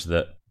before, was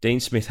that Dean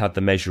Smith had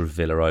the measure of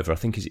Villa over, I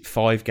think, is it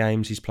 5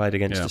 games he's played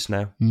against us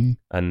now?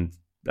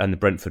 And the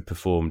Brentford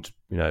performed,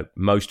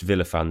 most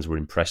Villa fans were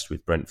impressed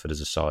with Brentford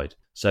as a side.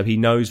 So he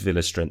knows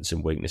Villa's strengths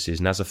and weaknesses,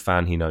 and as a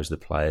fan, he knows the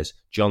players.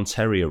 John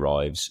Terry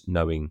arrives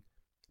knowing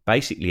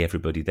basically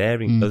everybody there,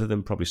 other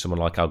than probably someone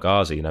like El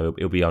Ghazi.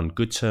 He'll be on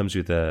good terms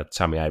with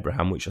Tammy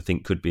Abraham, which I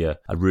think could be a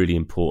really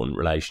important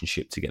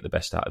relationship to get the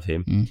best out of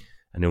him.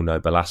 And he'll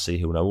know Balassi,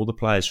 he'll know all the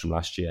players from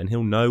last year, and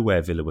he'll know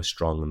where Villa were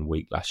strong and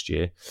weak last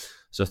year.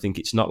 So I think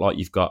it's not like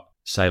you've got,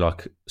 say,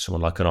 like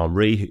someone like an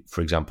Henry,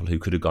 for example, who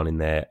could have gone in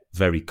there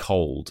very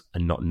cold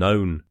and not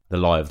known the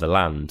lie of the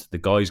land. The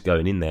guys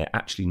going in there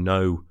actually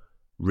know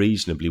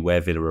reasonably where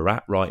Villa are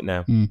at right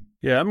now.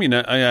 Yeah, I mean,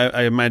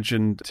 I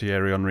imagine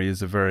Thierry Henry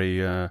is a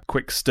very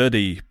quick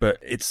study, but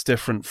it's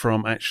different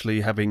from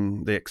actually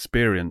having the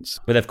experience.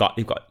 But you've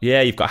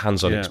got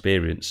hands-on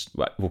experience,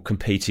 well,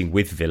 competing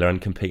with Villa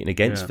and competing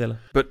against Villa.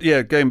 But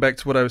going back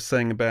to what I was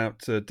saying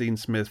about Dean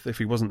Smith, if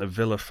he wasn't a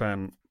Villa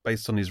fan,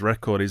 based on his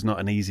record, he's not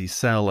an easy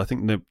sell. I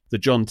think the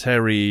John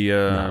Terry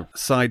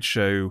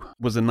sideshow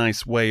was a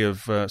nice way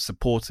of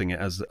supporting it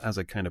as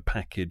a kind of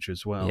package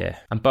as well. Yeah,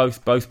 and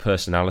both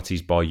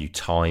personalities buy you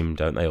time,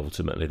 don't they?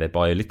 Ultimately, they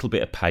buy a little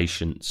bit of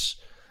patience,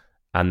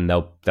 and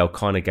they'll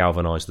kind of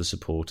galvanise the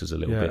supporters a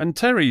little bit. And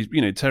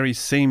Terry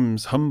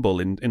seems humble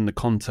in the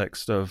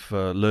context of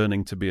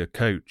learning to be a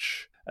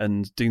coach.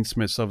 And Dean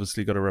Smith's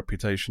obviously got a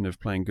reputation of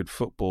playing good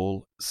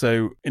football.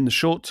 So in the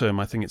short term,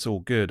 I think it's all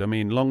good. I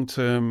mean, long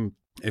term,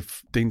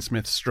 if Dean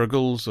Smith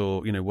struggles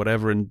or,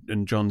 whatever,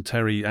 and John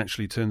Terry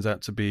actually turns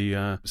out to be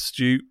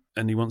astute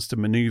and he wants to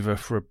manoeuvre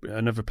for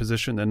another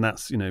position, then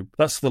that's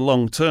the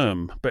long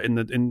term. But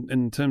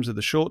in terms of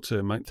the short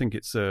term, I think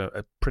it's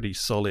a pretty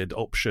solid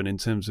option in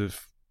terms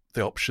of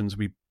the options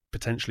we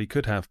potentially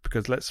could have,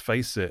 because let's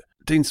face it,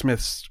 Dean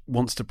Smith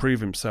wants to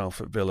prove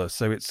himself at Villa,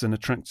 so it's an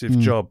attractive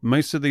job.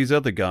 Most of these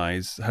other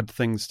guys had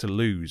things to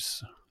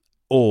lose,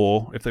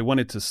 or if they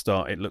wanted to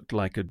start, it looked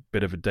like a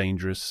bit of a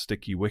dangerous,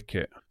 sticky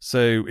wicket.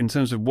 So in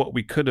terms of what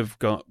we could have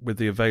got with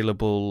the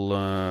available,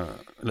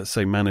 let's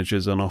say,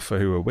 managers on offer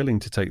who are willing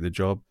to take the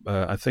job,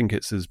 I think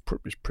it's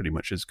pretty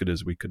much as good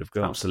as we could have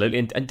got.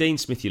 Absolutely. And Dean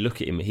Smith, you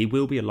look at him, he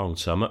will be a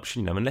long-term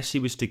option, unless he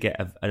was to get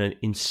an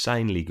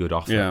insanely good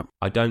offer. Yeah.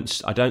 I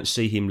don't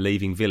see him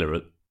leaving Villa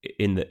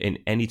in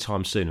any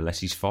time soon unless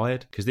he's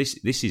fired, because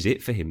this is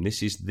it for him.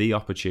 This is the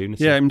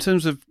opportunity. Yeah, in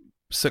terms of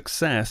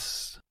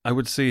success, I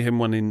would see him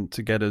wanting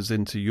to get us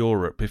into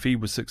Europe. If he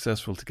was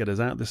successful to get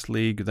us out of this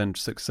league, then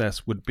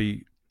success would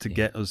be to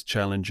get us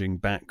challenging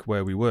back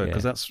where we were,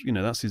 because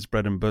that's his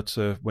bread and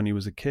butter when he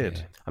was a kid.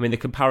 Yeah. I mean, the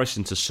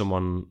comparison to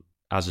someone,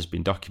 as has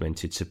been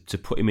documented, to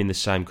put him in the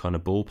same kind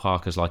of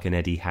ballpark as like an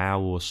Eddie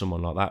Howe or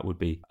someone like that would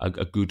be a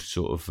good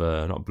sort of,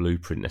 not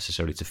blueprint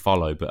necessarily to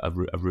follow, but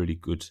a really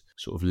good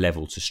sort of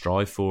level to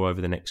strive for over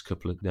the next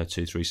couple of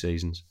 2-3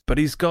 seasons. But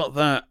he's got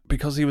that,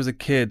 because he was a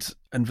kid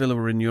and Villa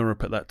were in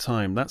Europe at that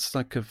time, that's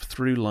like a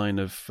through line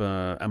of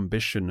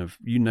ambition of,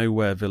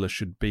 where Villa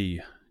should be,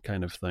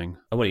 kind of thing.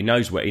 Oh, well, he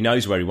knows where he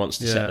wants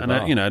to set the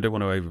bar. And I don't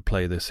want to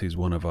overplay this. He's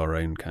one of our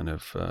own kind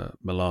of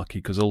malarkey,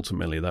 because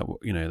ultimately that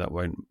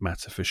won't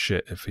matter for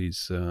shit if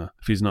he's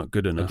not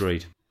good enough.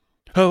 Agreed.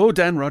 Oh,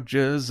 Dan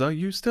Rogers, are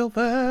you still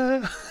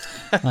there?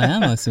 I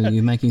am. I thought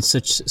you were making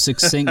such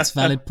succinct,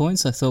 valid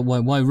points. I thought,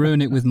 why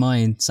ruin it with my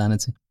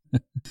insanity?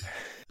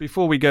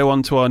 Before we go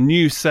on to our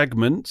new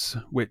segment,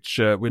 which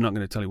we're not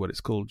going to tell you what it's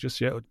called just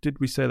yet. Or did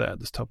we say that at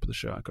the top of the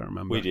show? I can't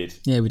remember. We did.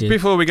 Yeah, we did.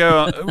 Before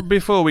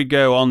we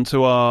go on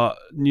to our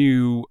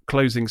new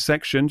closing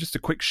section, just a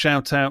quick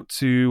shout out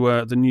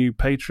to the new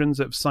patrons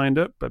that have signed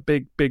up. A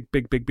big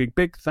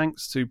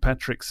thanks to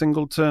Patrick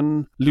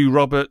Singleton, Lou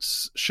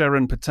Roberts,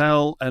 Sharon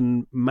Patel,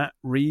 and Matt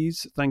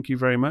Rees. Thank you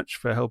very much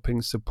for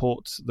helping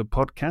support the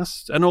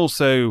podcast, and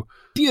also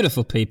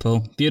beautiful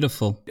people,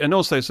 beautiful, and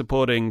also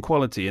supporting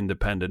quality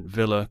independent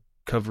Villa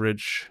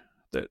coverage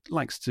that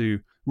likes to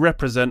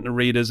represent the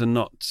readers and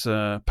not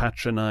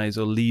patronise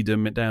or lead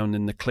them down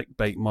in the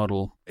clickbait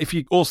model. If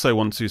you also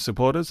want to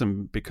support us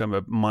and become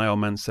a My Old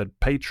Man Said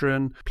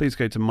patron, please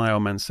go to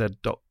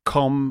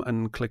myoldmansaid.com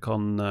and click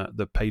on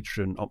the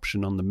patron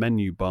option on the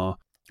menu bar.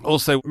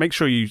 Also, make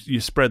sure you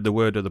spread the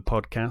word of the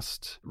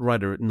podcast.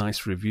 Write a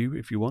nice review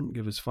if you want.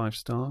 Give us 5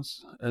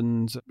 stars.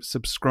 And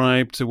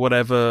subscribe to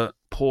whatever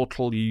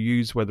portal you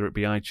use, whether it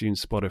be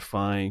iTunes,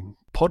 Spotify,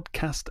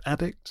 Podcast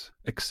Addict,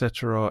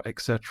 etc.,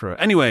 etc.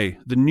 Anyway,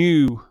 the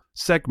new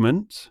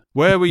segment.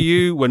 Where were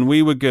you when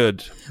we were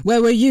good?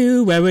 Where were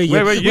you? Where were you?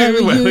 Where were you? Where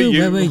were you?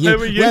 Where were you?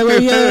 Where were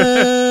you?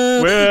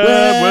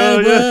 Where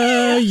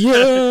were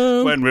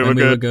you? When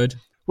we were good.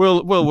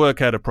 We'll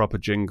work out a proper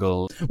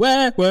jingle.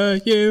 Where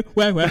were you?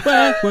 Where were you?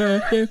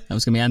 That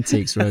was going to be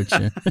Antiques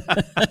Roadshow.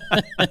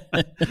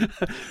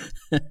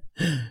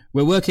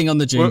 We're working on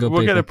the jingle.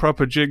 We'll get a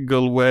proper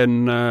jingle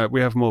when we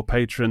have more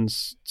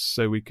patrons,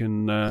 so we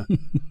can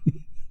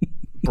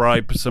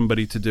bribe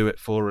somebody to do it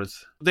for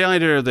us. The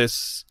idea of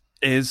this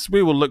is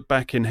we will look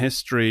back in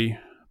history,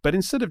 but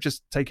instead of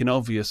just taking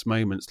obvious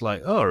moments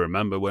like, oh,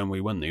 remember when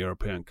we won the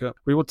European Cup,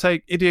 we will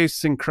take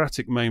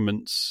idiosyncratic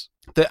moments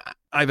that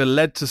either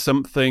led to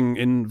something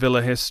in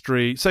Villa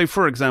history. So,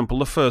 for example,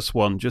 the first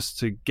one, just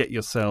to get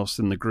yourselves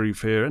in the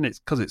groove here, and it's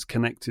because it's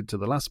connected to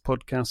the last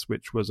podcast,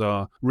 which was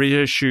our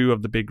reissue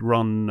of the Big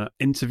Ron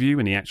interview,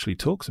 and he actually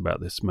talks about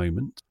this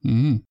moment.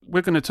 Mm-hmm.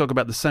 We're going to talk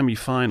about the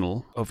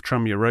semi-final of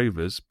Tranmere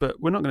Rovers, but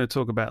we're not going to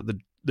talk about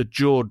the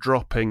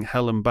jaw-dropping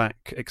hell and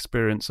back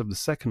experience of the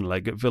second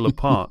leg at Villa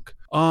Park.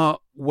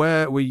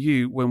 Where were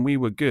you when we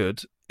were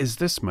good is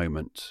this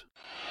moment.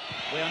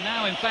 We are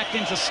now, in fact,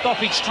 into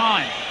stoppage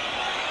time.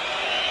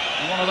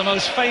 And one of the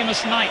most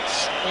famous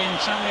nights in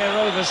Tranmere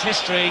Rovers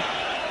history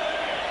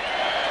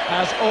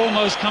has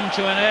almost come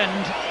to an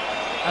end,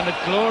 and a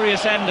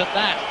glorious end at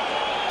that.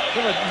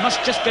 Villa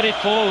must just get it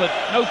forward.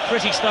 No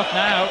pretty stuff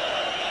now.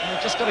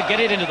 They've just got to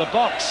get it into the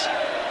box.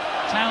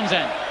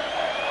 Townsend.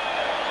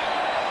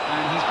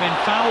 And he's been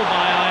fouled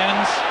by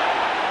Irons.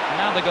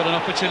 Now they've got an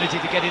opportunity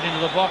to get it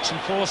into the box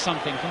and force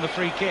something from the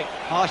free kick.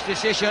 Harsh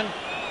decision.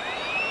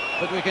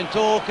 But we can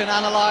talk and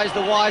analyse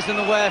the whys and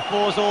the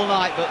wherefores all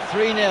night. But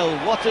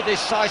 3-0, what a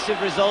decisive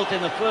result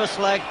in the first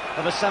leg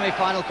of a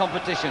semi-final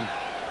competition.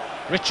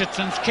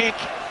 Richardson's kick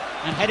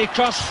and headed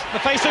across the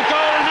face of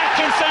goal, and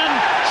Atkinson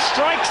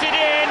strikes it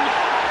in.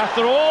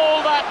 After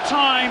all that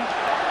time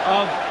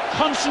of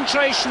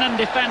concentration and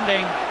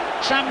defending,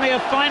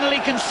 Tranmere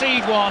finally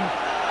concede one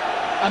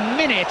a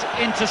minute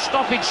into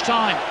stoppage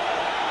time.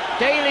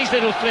 Daly's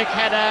little flick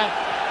header,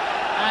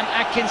 and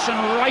Atkinson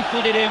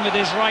rifled it in with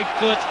his right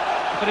foot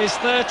for his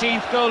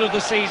 13th goal of the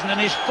season and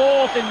his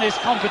 4th in this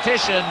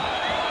competition,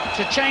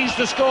 to change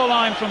the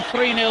scoreline from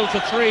 3-0 to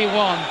 3-1.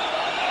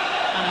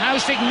 And how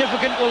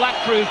significant will that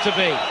prove to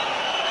be?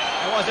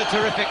 It was a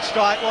terrific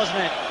strike,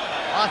 wasn't it?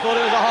 I thought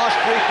it was a harsh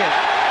free kick.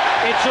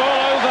 It's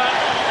all over,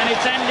 and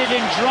it's ended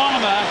in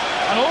drama,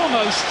 and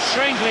almost,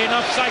 strangely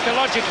enough,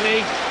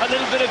 psychologically, a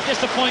little bit of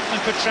disappointment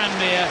for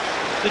Tranmere.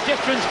 The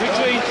difference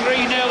between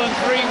 3-0 and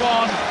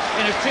 3-1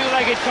 in a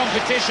two-legged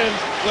competition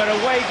where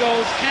away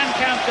goals can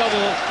count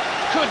double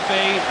could be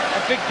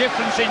a big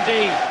difference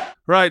indeed.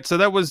 Right, so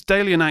that was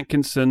Daly and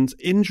Atkinson's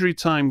injury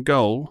time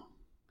goal,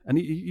 and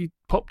he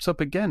popped up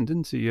again,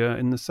 didn't he,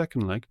 in the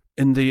second leg,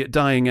 in the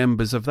dying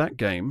embers of that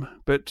game.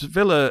 But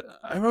Villa,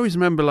 I always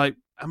remember,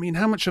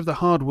 how much of the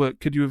hard work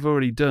could you have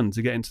already done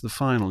to get into the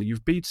final?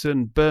 You've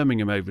beaten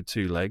Birmingham over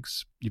 2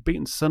 legs, you've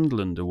beaten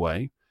Sunderland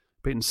away,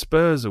 beaten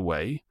Spurs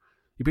away,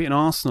 you've beaten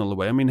Arsenal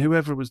away. I mean,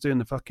 whoever was doing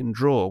the fucking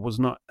draw was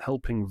not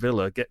helping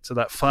Villa get to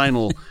that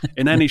final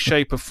in any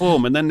shape or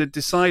form. And then they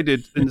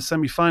decided in the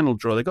semi-final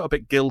draw, they got a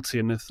bit guilty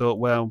and they thought,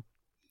 well,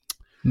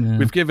 Yeah.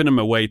 We've given them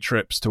away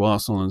trips to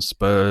Arsenal and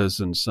Spurs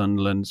and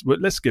Sunderland.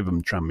 But let's give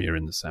them Tranmere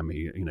in the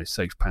semi,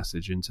 safe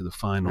passage into the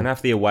final. And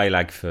have the away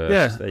leg first.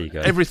 Yeah, there you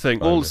go.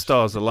 Everything, all the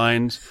stars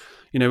aligned.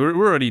 We're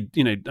already,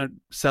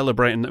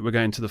 celebrating that we're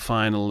going to the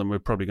final and we're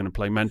probably going to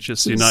play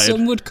Manchester United.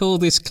 Some would call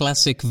this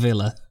classic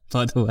Villa,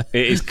 by the way.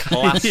 It is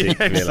classic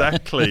Villa.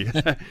 Exactly.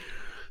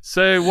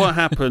 So what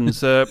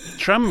happens?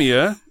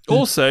 Tranmere,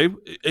 also,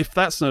 if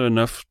that's not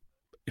enough,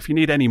 if you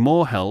need any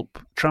more help,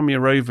 Tranmere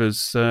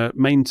Rovers'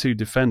 main two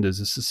defenders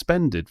are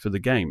suspended for the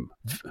game.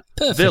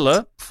 Perfect.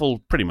 Villa,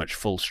 pretty much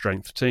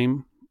full-strength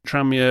team.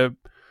 Tranmere,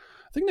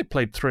 I think they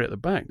played three at the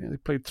back. They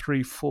played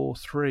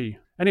 3-4-3.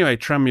 Anyway,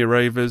 Tranmere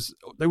Rovers,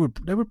 they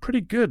were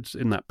pretty good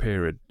in that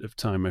period of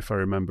time, if I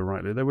remember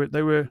rightly.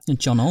 They were. And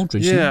John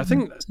Aldridge. Yeah, I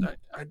think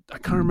I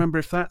can't remember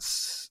if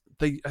that's.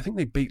 I think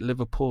they beat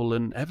Liverpool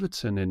and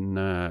Everton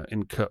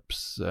in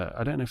cups.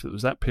 I don't know if it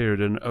was that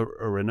period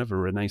or another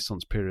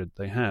Renaissance period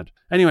they had.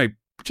 Anyway,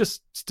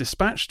 just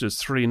dispatched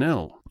us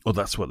 3-0. Well,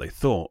 that's what they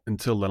thought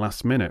until the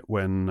last minute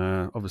when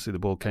obviously the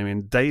ball came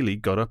in. Daly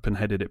got up and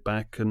headed it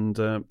back,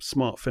 and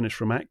smart finish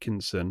from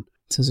Atkinson.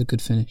 It was a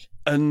good finish.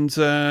 And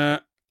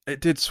it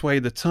did sway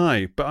the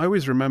tie. But I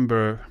always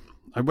remember,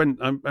 I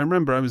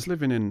remember I was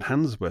living in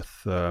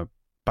Handsworth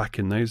back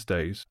in those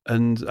days,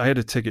 and I had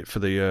a ticket for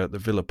the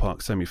Villa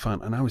Park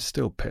semi-final, and I was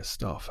still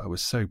pissed off. I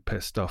was so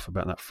pissed off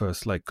about that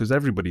first leg because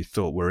everybody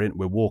thought we're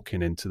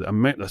walking into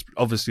the.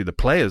 Obviously, the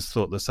players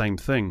thought the same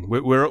thing.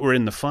 We're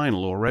in the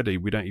final already.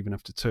 We don't even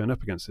have to turn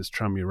up against this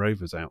Tranmere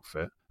Rovers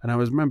outfit. And I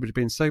remember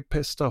being so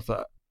pissed off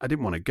that I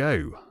didn't want to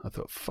go. I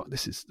thought, fuck,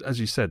 this is, as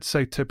you said,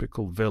 so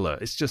typical Villa.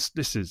 It's just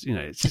it's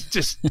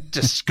just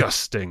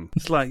disgusting.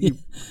 It's like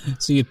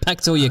So you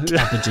packed all your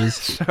cabbages.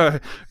 So I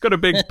got a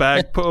big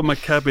bag, put all my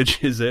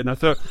cabbages in. I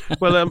thought,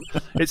 well,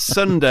 it's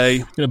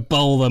Sunday. Gonna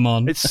bowl them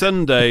on. It's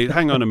Sunday.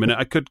 Hang on a minute.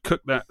 I could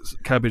cook that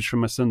cabbage for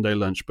my Sunday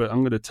lunch, but I'm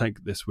going to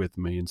take this with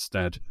me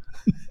instead.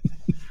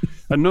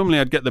 And normally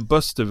I'd get the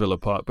bus to Villa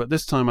Park, but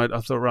this time I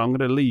thought, right, I'm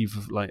going to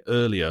leave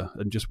earlier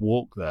and just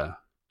walk there.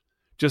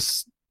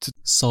 Just to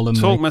solemnly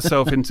talk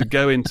myself into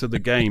going to the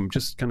game,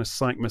 just kind of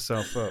psych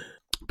myself up.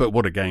 But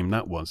what a game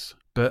that was.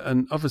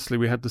 And obviously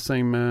we had the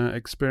same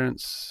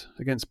experience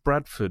against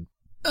Bradford.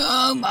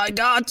 Oh my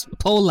God.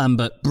 Paul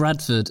Lambert,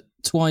 Bradford,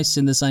 twice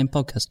in the same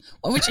podcast.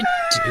 Why would you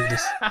do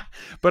this?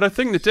 But I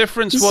think the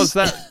difference was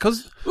that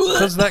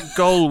because that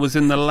goal was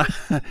in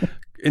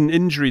in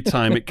injury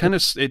time,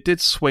 it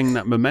did swing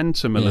that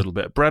momentum a little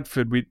bit.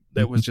 Bradford,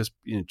 that was just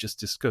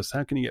discussed.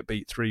 How can you get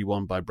beat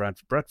 3-1 by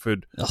Bradford?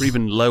 Bradford, or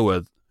even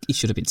lower. He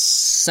should have been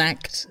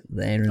sacked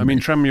there. I mean,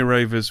 Tranmere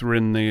Rovers were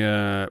in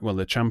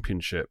the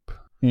Championship,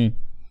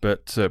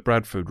 but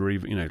Bradford were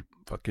even,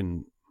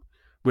 fucking.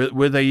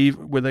 Were they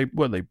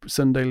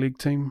Sunday League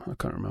team? I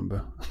can't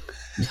remember.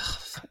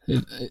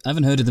 I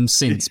haven't heard of them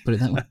since. Put it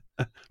that way.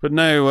 But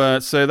no,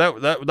 so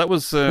that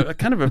was a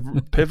kind of a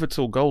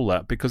pivotal goal,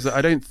 because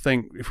I don't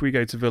think if we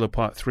go to Villa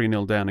Park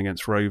 3-0 down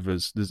against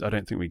Rovers, I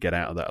don't think we get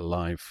out of that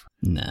alive.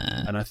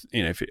 Nah. And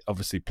if it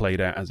obviously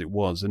played out as it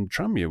was, and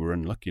Tranmere were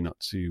unlucky not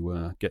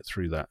to get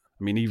through that.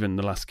 I mean, even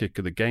the last kick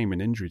of the game in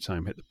injury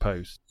time hit the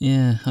post.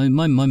 Yeah, I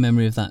mean, my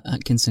memory of that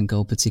Atkinson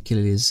goal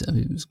particularly is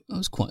I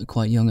was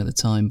quite young at the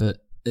time, but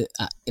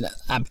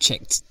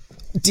abject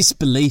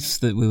disbelief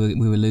that we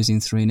were losing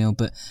 3-0,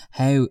 but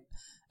how.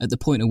 At the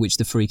point at which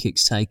the free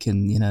kick's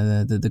taken,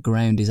 the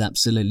ground is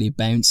absolutely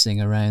bouncing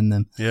around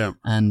them. Yeah.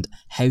 And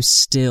how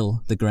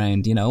still the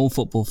ground, all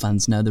football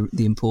fans know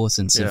the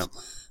importance of,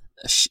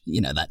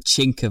 that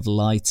chink of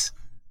light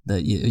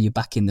that you're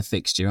back in the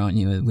fixture, aren't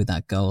you, with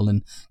that goal?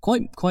 And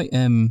quite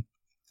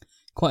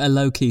a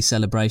low-key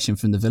celebration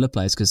from the Villa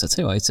players, because I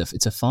tell you what,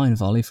 it's a fine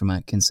volley from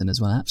Atkinson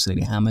as well,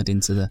 absolutely hammered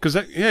into the because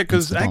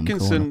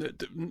Atkinson,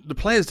 the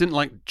players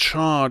didn't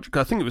charge.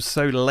 I think it was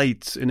so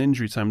late in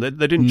injury time, they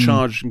didn't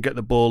charge and get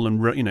the ball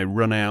and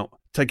run out,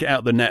 take it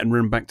out the net and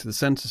run back to the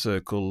centre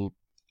circle.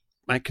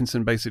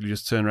 Atkinson basically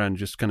just turned around and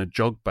just kind of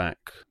jogged back.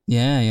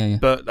 Yeah.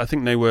 But I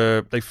think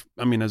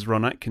as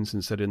Ron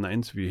Atkinson said in that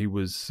interview, he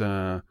was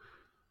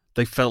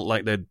they felt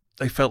like the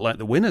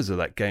winners of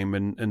that game,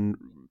 and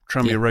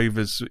Tranmere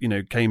Rovers,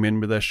 came in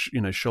with their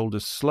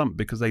shoulders slumped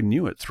because they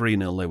knew at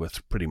 3-0 they were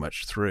pretty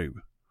much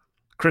through.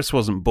 Chris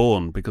wasn't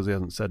born because he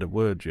hasn't said a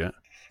word yet.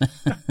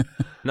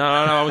 No,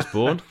 I was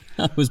born.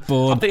 I was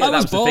born. I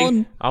was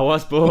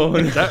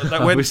born. As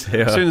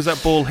soon as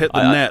that ball hit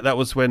the net, that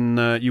was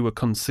when you were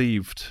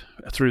conceived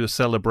through the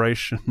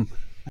celebration.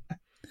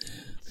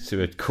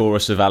 To a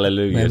chorus of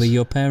hallelujahs. Where were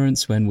your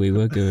parents when we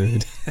were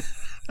good?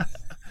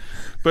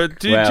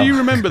 But do you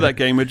remember that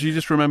game, or do you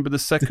just remember the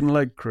second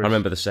leg, Chris? I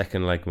remember the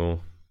second leg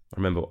more.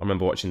 I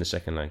remember watching the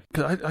second leg.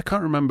 I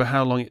can't remember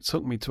how long it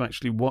took me to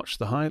actually watch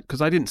the highlight,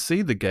 because I didn't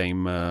see the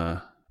game.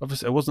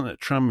 Obviously, I wasn't at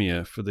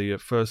Tranmere for the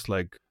first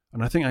leg,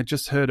 and I think I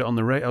just heard it on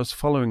the radio. I was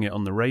following it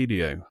on the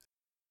radio.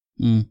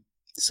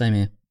 Same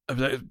here.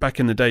 Back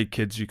in the day,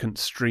 kids, you couldn't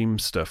stream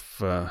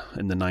stuff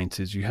in the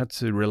 90s. You had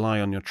to rely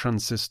on your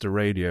transistor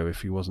radio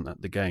if you wasn't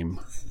at the game.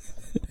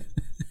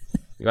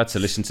 You had to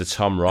listen to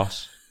Tom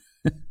Ross.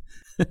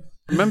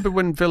 Remember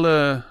when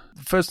Villa,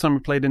 the first time we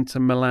played Inter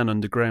Milan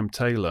under Graham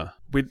Taylor,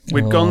 we'd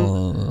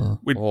won.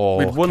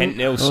 Kent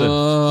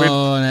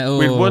Nielsen.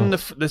 We'd won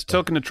there's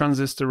talking to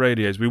transistor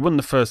radios. We won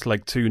the first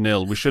leg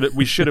 2-0.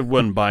 We should have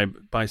won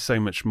by so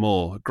much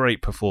more.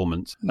 Great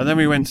performance. And then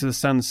we went to the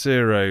San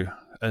Siro,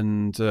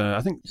 and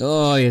I think.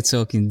 Oh, you're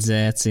talking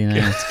dirty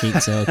now. Keep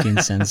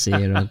talking San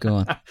Siro. Go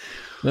on.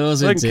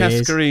 Those I are think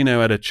days.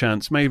 Cascarino had a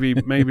chance. Maybe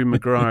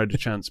McGrath had a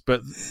chance.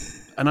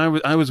 And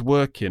I was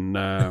working.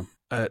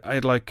 I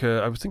had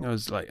I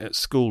was like at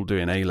school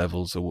doing A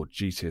levels or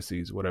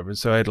GCSEs or whatever.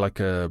 So I had like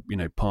a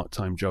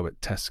part-time job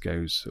at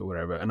Tesco's or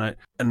whatever, and I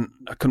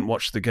couldn't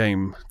watch the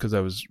game because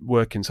I was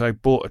working. So I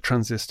bought a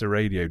transistor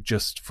radio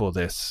just for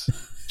this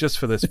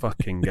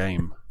fucking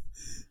game.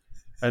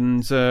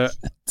 And I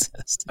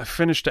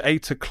finished at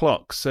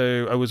 8:00.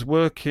 So I was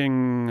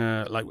working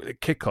with a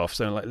kickoff,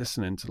 so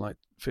listening to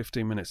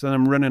 15 minutes. Then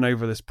I'm running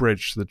over this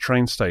bridge to the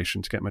train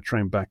station to get my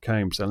train back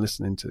home. So I'm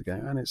listening to the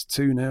game, and it's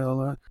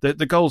 2-0.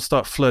 The goals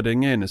start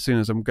flooding in as soon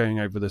as I'm going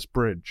over this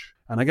bridge.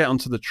 And I get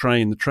onto the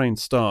train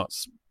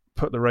starts,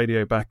 put the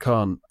radio back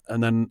on,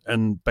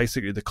 and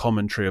basically the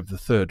commentary of the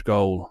third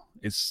goal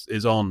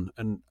is on.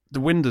 And the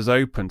window's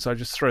open, so I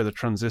just throw the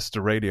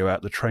transistor radio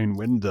out the train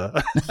window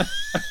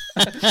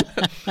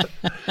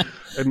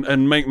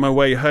and make my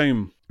way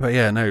home. But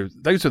yeah, no,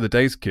 those were the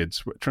days,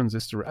 kids.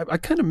 Transistor. I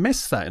kind of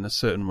miss that in a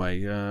certain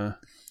way. I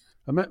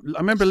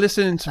remember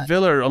listening to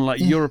Villa on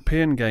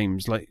European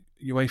games, like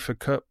UEFA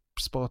Cup,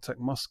 Spartak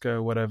Moscow,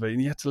 or whatever,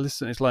 and you had to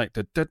listen. It's like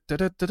da da da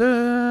da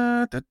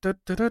da da da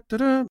da da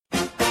da.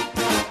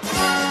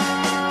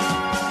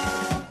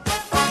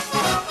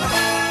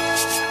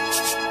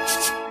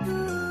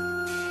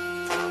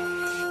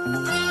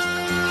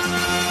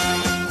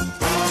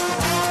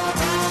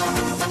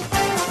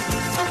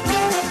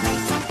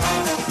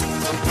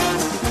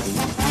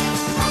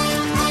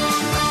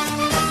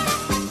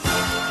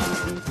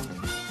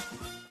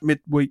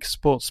 Midweek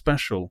sports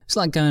special. It's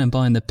like going and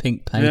buying the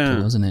pink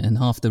paper, wasn't it? And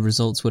half the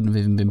results wouldn't have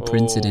even been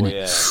printed in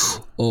it.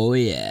 Oh,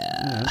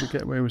 yeah. How did we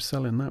get away with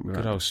selling that?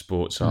 Good old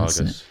Sports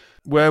Argus.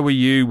 Where were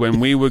you when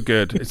we were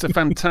good? It's a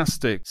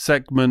fantastic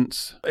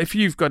segment. If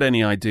you've got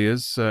any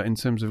ideas in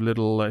terms of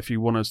if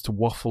you want us to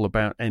waffle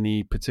about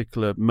any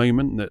particular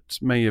moment that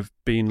may have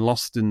been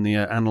lost in the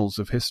annals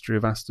of history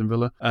of Aston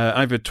Villa,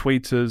 either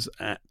tweet us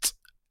at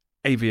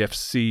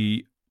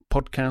AVFC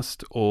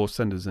podcast or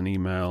send us an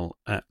email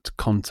at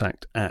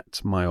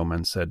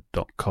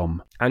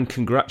contact@myoldmansaid.com. And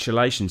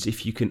congratulations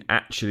if you can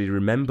actually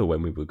remember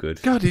when we were good.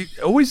 God, he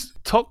always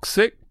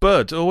toxic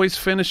Bud always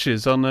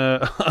finishes on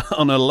a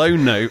on a low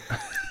note.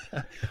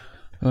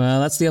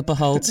 Well, that's the upper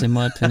halt, in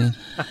my opinion.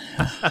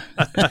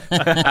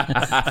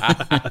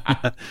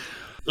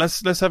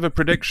 Let's have a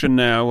prediction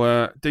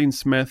now. Dean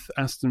Smith,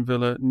 Aston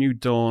Villa, New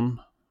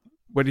Dawn.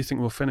 Where do you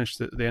think we'll finish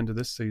at the end of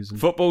this season?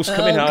 Football's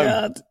coming home.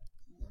 God.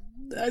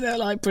 I don't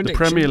like predictions.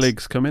 The Premier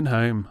League's coming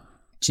home.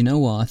 Do you know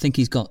what? I think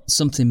he's got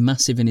something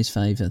massive in his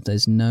favour.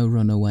 There's no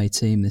runaway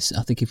team. I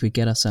think if we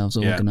get ourselves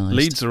organised...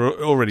 Leeds are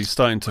already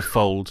starting to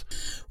fold.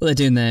 Well, they're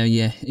doing their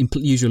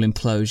usual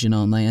implosion,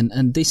 aren't they?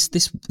 And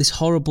this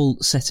horrible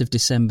set of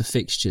December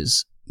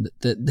fixtures,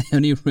 the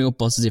only real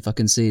positive I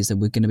can see is that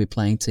we're going to be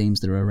playing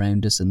teams that are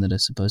around us and that are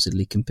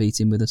supposedly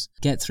competing with us.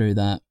 Get through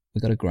that.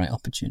 We've got a great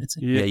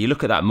opportunity. Yeah, you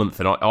look at that month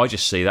and I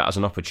just see that as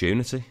an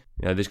opportunity.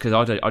 Because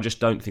I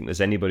just don't think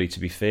there's anybody to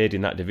be feared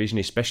in that division,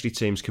 especially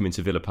teams coming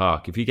to Villa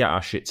Park. If you get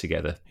our shit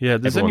together... Yeah,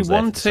 there's only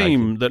one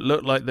team that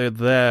look like they're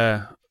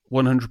there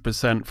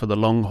 100% for the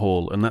long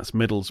haul, and that's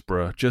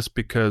Middlesbrough, just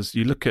because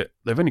you look at...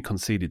 They've only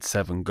conceded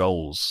 7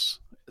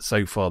 goals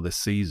so far this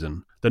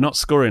season. They're not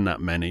scoring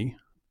that many,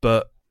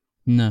 but...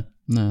 No,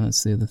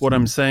 that's the other thing. What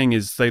I'm saying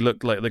is they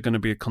look like they're going to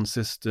be a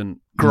consistent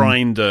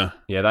grinder.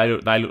 Yeah, they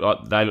look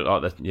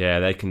like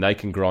they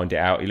can grind it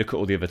out. You look at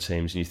all the other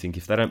teams and you think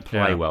if they don't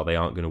play well, they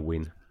aren't going to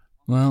win.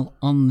 Well,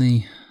 on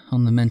the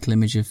mental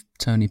image of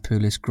Tony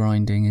Pulis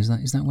grinding, is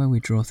that where we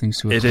draw things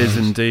to a close? It is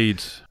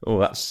indeed. Oh,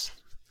 that's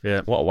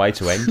what a way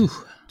to end.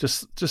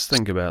 Just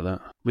think about that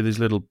with his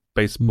little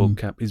baseball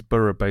cap, his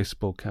Borough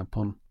baseball cap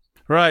on.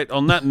 Right,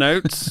 on that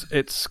note,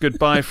 it's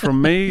goodbye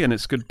from me and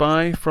it's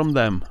goodbye from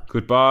them.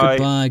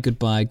 Goodbye.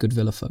 Goodbye, good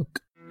Villa folk.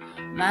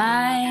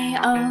 My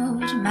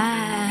old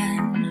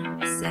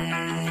man said.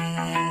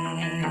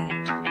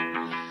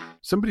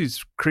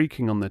 Somebody's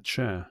creaking on their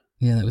chair.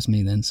 Yeah, that was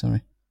me then,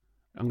 sorry.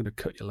 I'm going to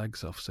cut your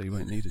legs off so you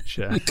won't need a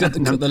chair. cut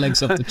the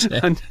legs off the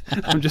chair.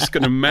 I'm just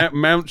going to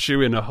mount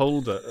you in a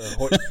holder.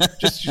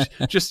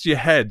 Just your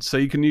head so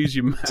you can use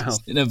your mouth.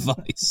 Just in a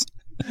vice.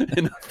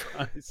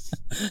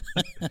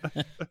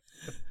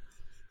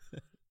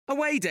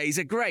 Away days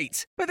are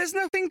great, but there's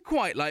nothing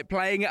quite like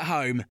playing at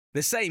home.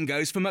 The same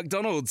goes for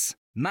McDonald's.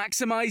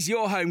 Maximise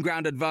your home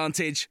ground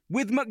advantage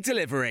with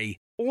McDelivery.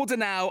 Order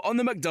now on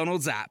the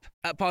McDonald's app.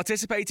 At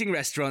participating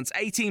restaurants,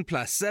 18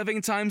 plus,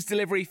 serving times,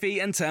 delivery fee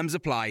and terms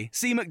apply.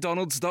 See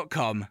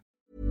mcdonalds.com.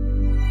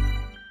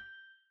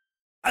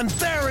 And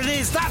there it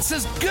is, that's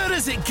as good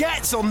as it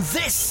gets on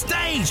this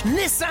stage.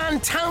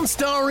 Nissan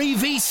Townstar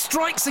EV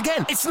strikes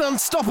again. It's an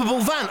unstoppable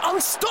van,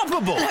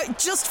 unstoppable.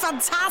 Just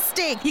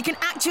fantastic. You can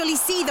actually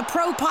see the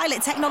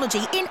ProPilot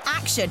technology in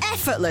action.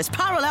 Effortless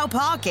parallel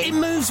parking. It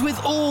moves with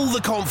all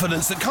the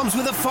confidence that comes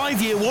with a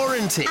 5-year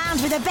warranty.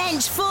 And with a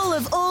bench full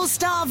of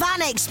all-star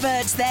van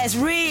experts, there's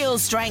real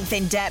strength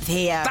in depth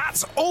here.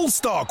 That's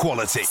all-star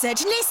quality.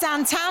 Search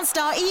Nissan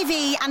Townstar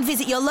EV and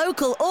visit your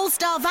local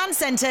all-star van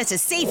centre to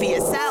see for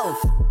yourself.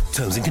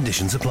 Terms and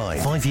conditions apply.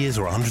 5 years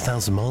or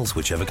 100,000 miles,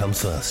 whichever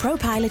comes first.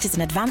 ProPilot is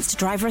an advanced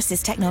driver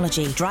assist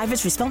technology.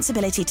 Driver's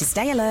responsibility to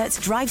stay alert,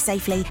 drive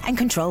safely, and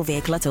control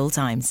vehicle at all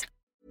times.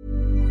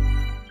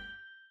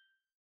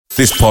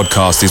 This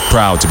podcast is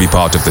proud to be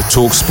part of the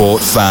TalkSport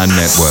Fan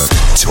Network.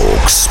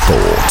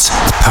 TalkSport.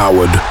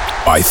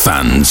 Powered by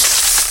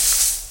fans.